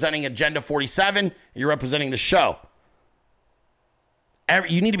 you're representing Agenda 47, you're representing the show.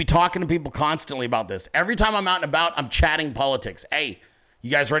 You need to be talking to people constantly about this. Every time I'm out and about, I'm chatting politics. Hey,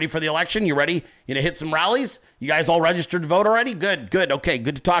 you guys ready for the election? You ready? You gonna hit some rallies? You guys all registered to vote already? Good. Okay,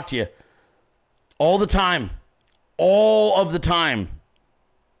 good to talk to you. All the time. All of the time.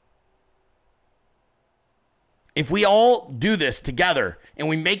 If we all do this together and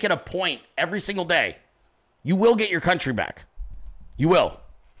we make it a point every single day, you will get your country back. You will.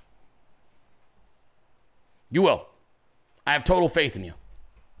 You will. I have total faith in you.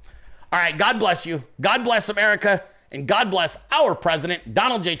 All right, God bless you. God bless America. And God bless our president,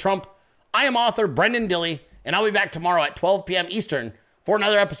 Donald J. Trump. I am author Brenden Dilley, and I'll be back tomorrow at 12 p.m. Eastern for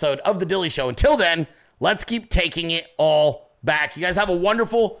another episode of The Dilley Show. Until then, Let's keep taking it all back. You guys have a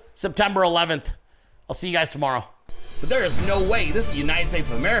wonderful September 11th. I'll see you guys tomorrow. But there is no way. This is the United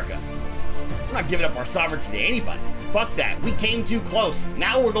States of America. We're not giving up our sovereignty to anybody. Fuck that. We came too close.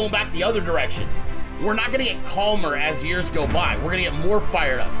 Now we're going back the other direction. We're not going to get calmer as years go by. We're going to get more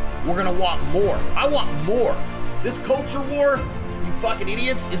fired up. We're going to want more. I want more. This culture war, you fucking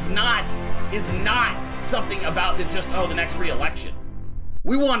idiots, is not something about the next re-election.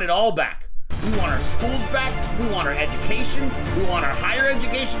 We want it all back. We want our schools back. We want our education. We want our higher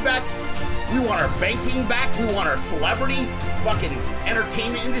education back. We want our banking back. We want our celebrity fucking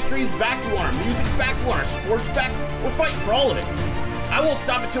entertainment industries back. We want our music back. We want our sports back. We're fighting for all of it. I won't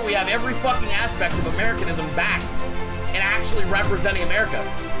stop until we have every fucking aspect of Americanism back and actually representing America.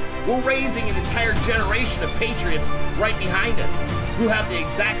 We're raising an entire generation of patriots right behind us who have the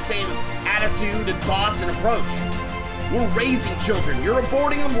exact same attitude and thoughts and approach. We're raising children. You're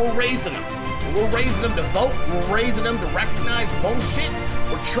aborting them, we're raising them. And we're raising them to vote. We're raising them to recognize bullshit.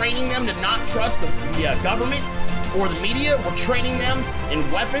 We're training them to not trust the government or the media. We're training them in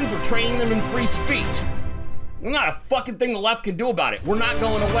weapons. We're training them in free speech. There's not a fucking thing the left can do about it. We're not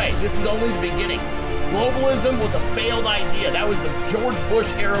going away. This is only the beginning. Globalism was a failed idea. That was the George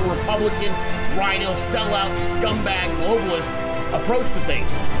Bush era Republican, rhino, sellout, scumbag, globalist approach to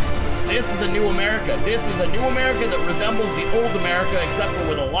things. This is a new America. This is a new America that resembles the old America, except for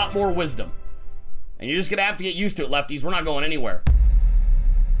with a lot more wisdom. And you're just gonna have to get used to it, lefties. We're not going anywhere.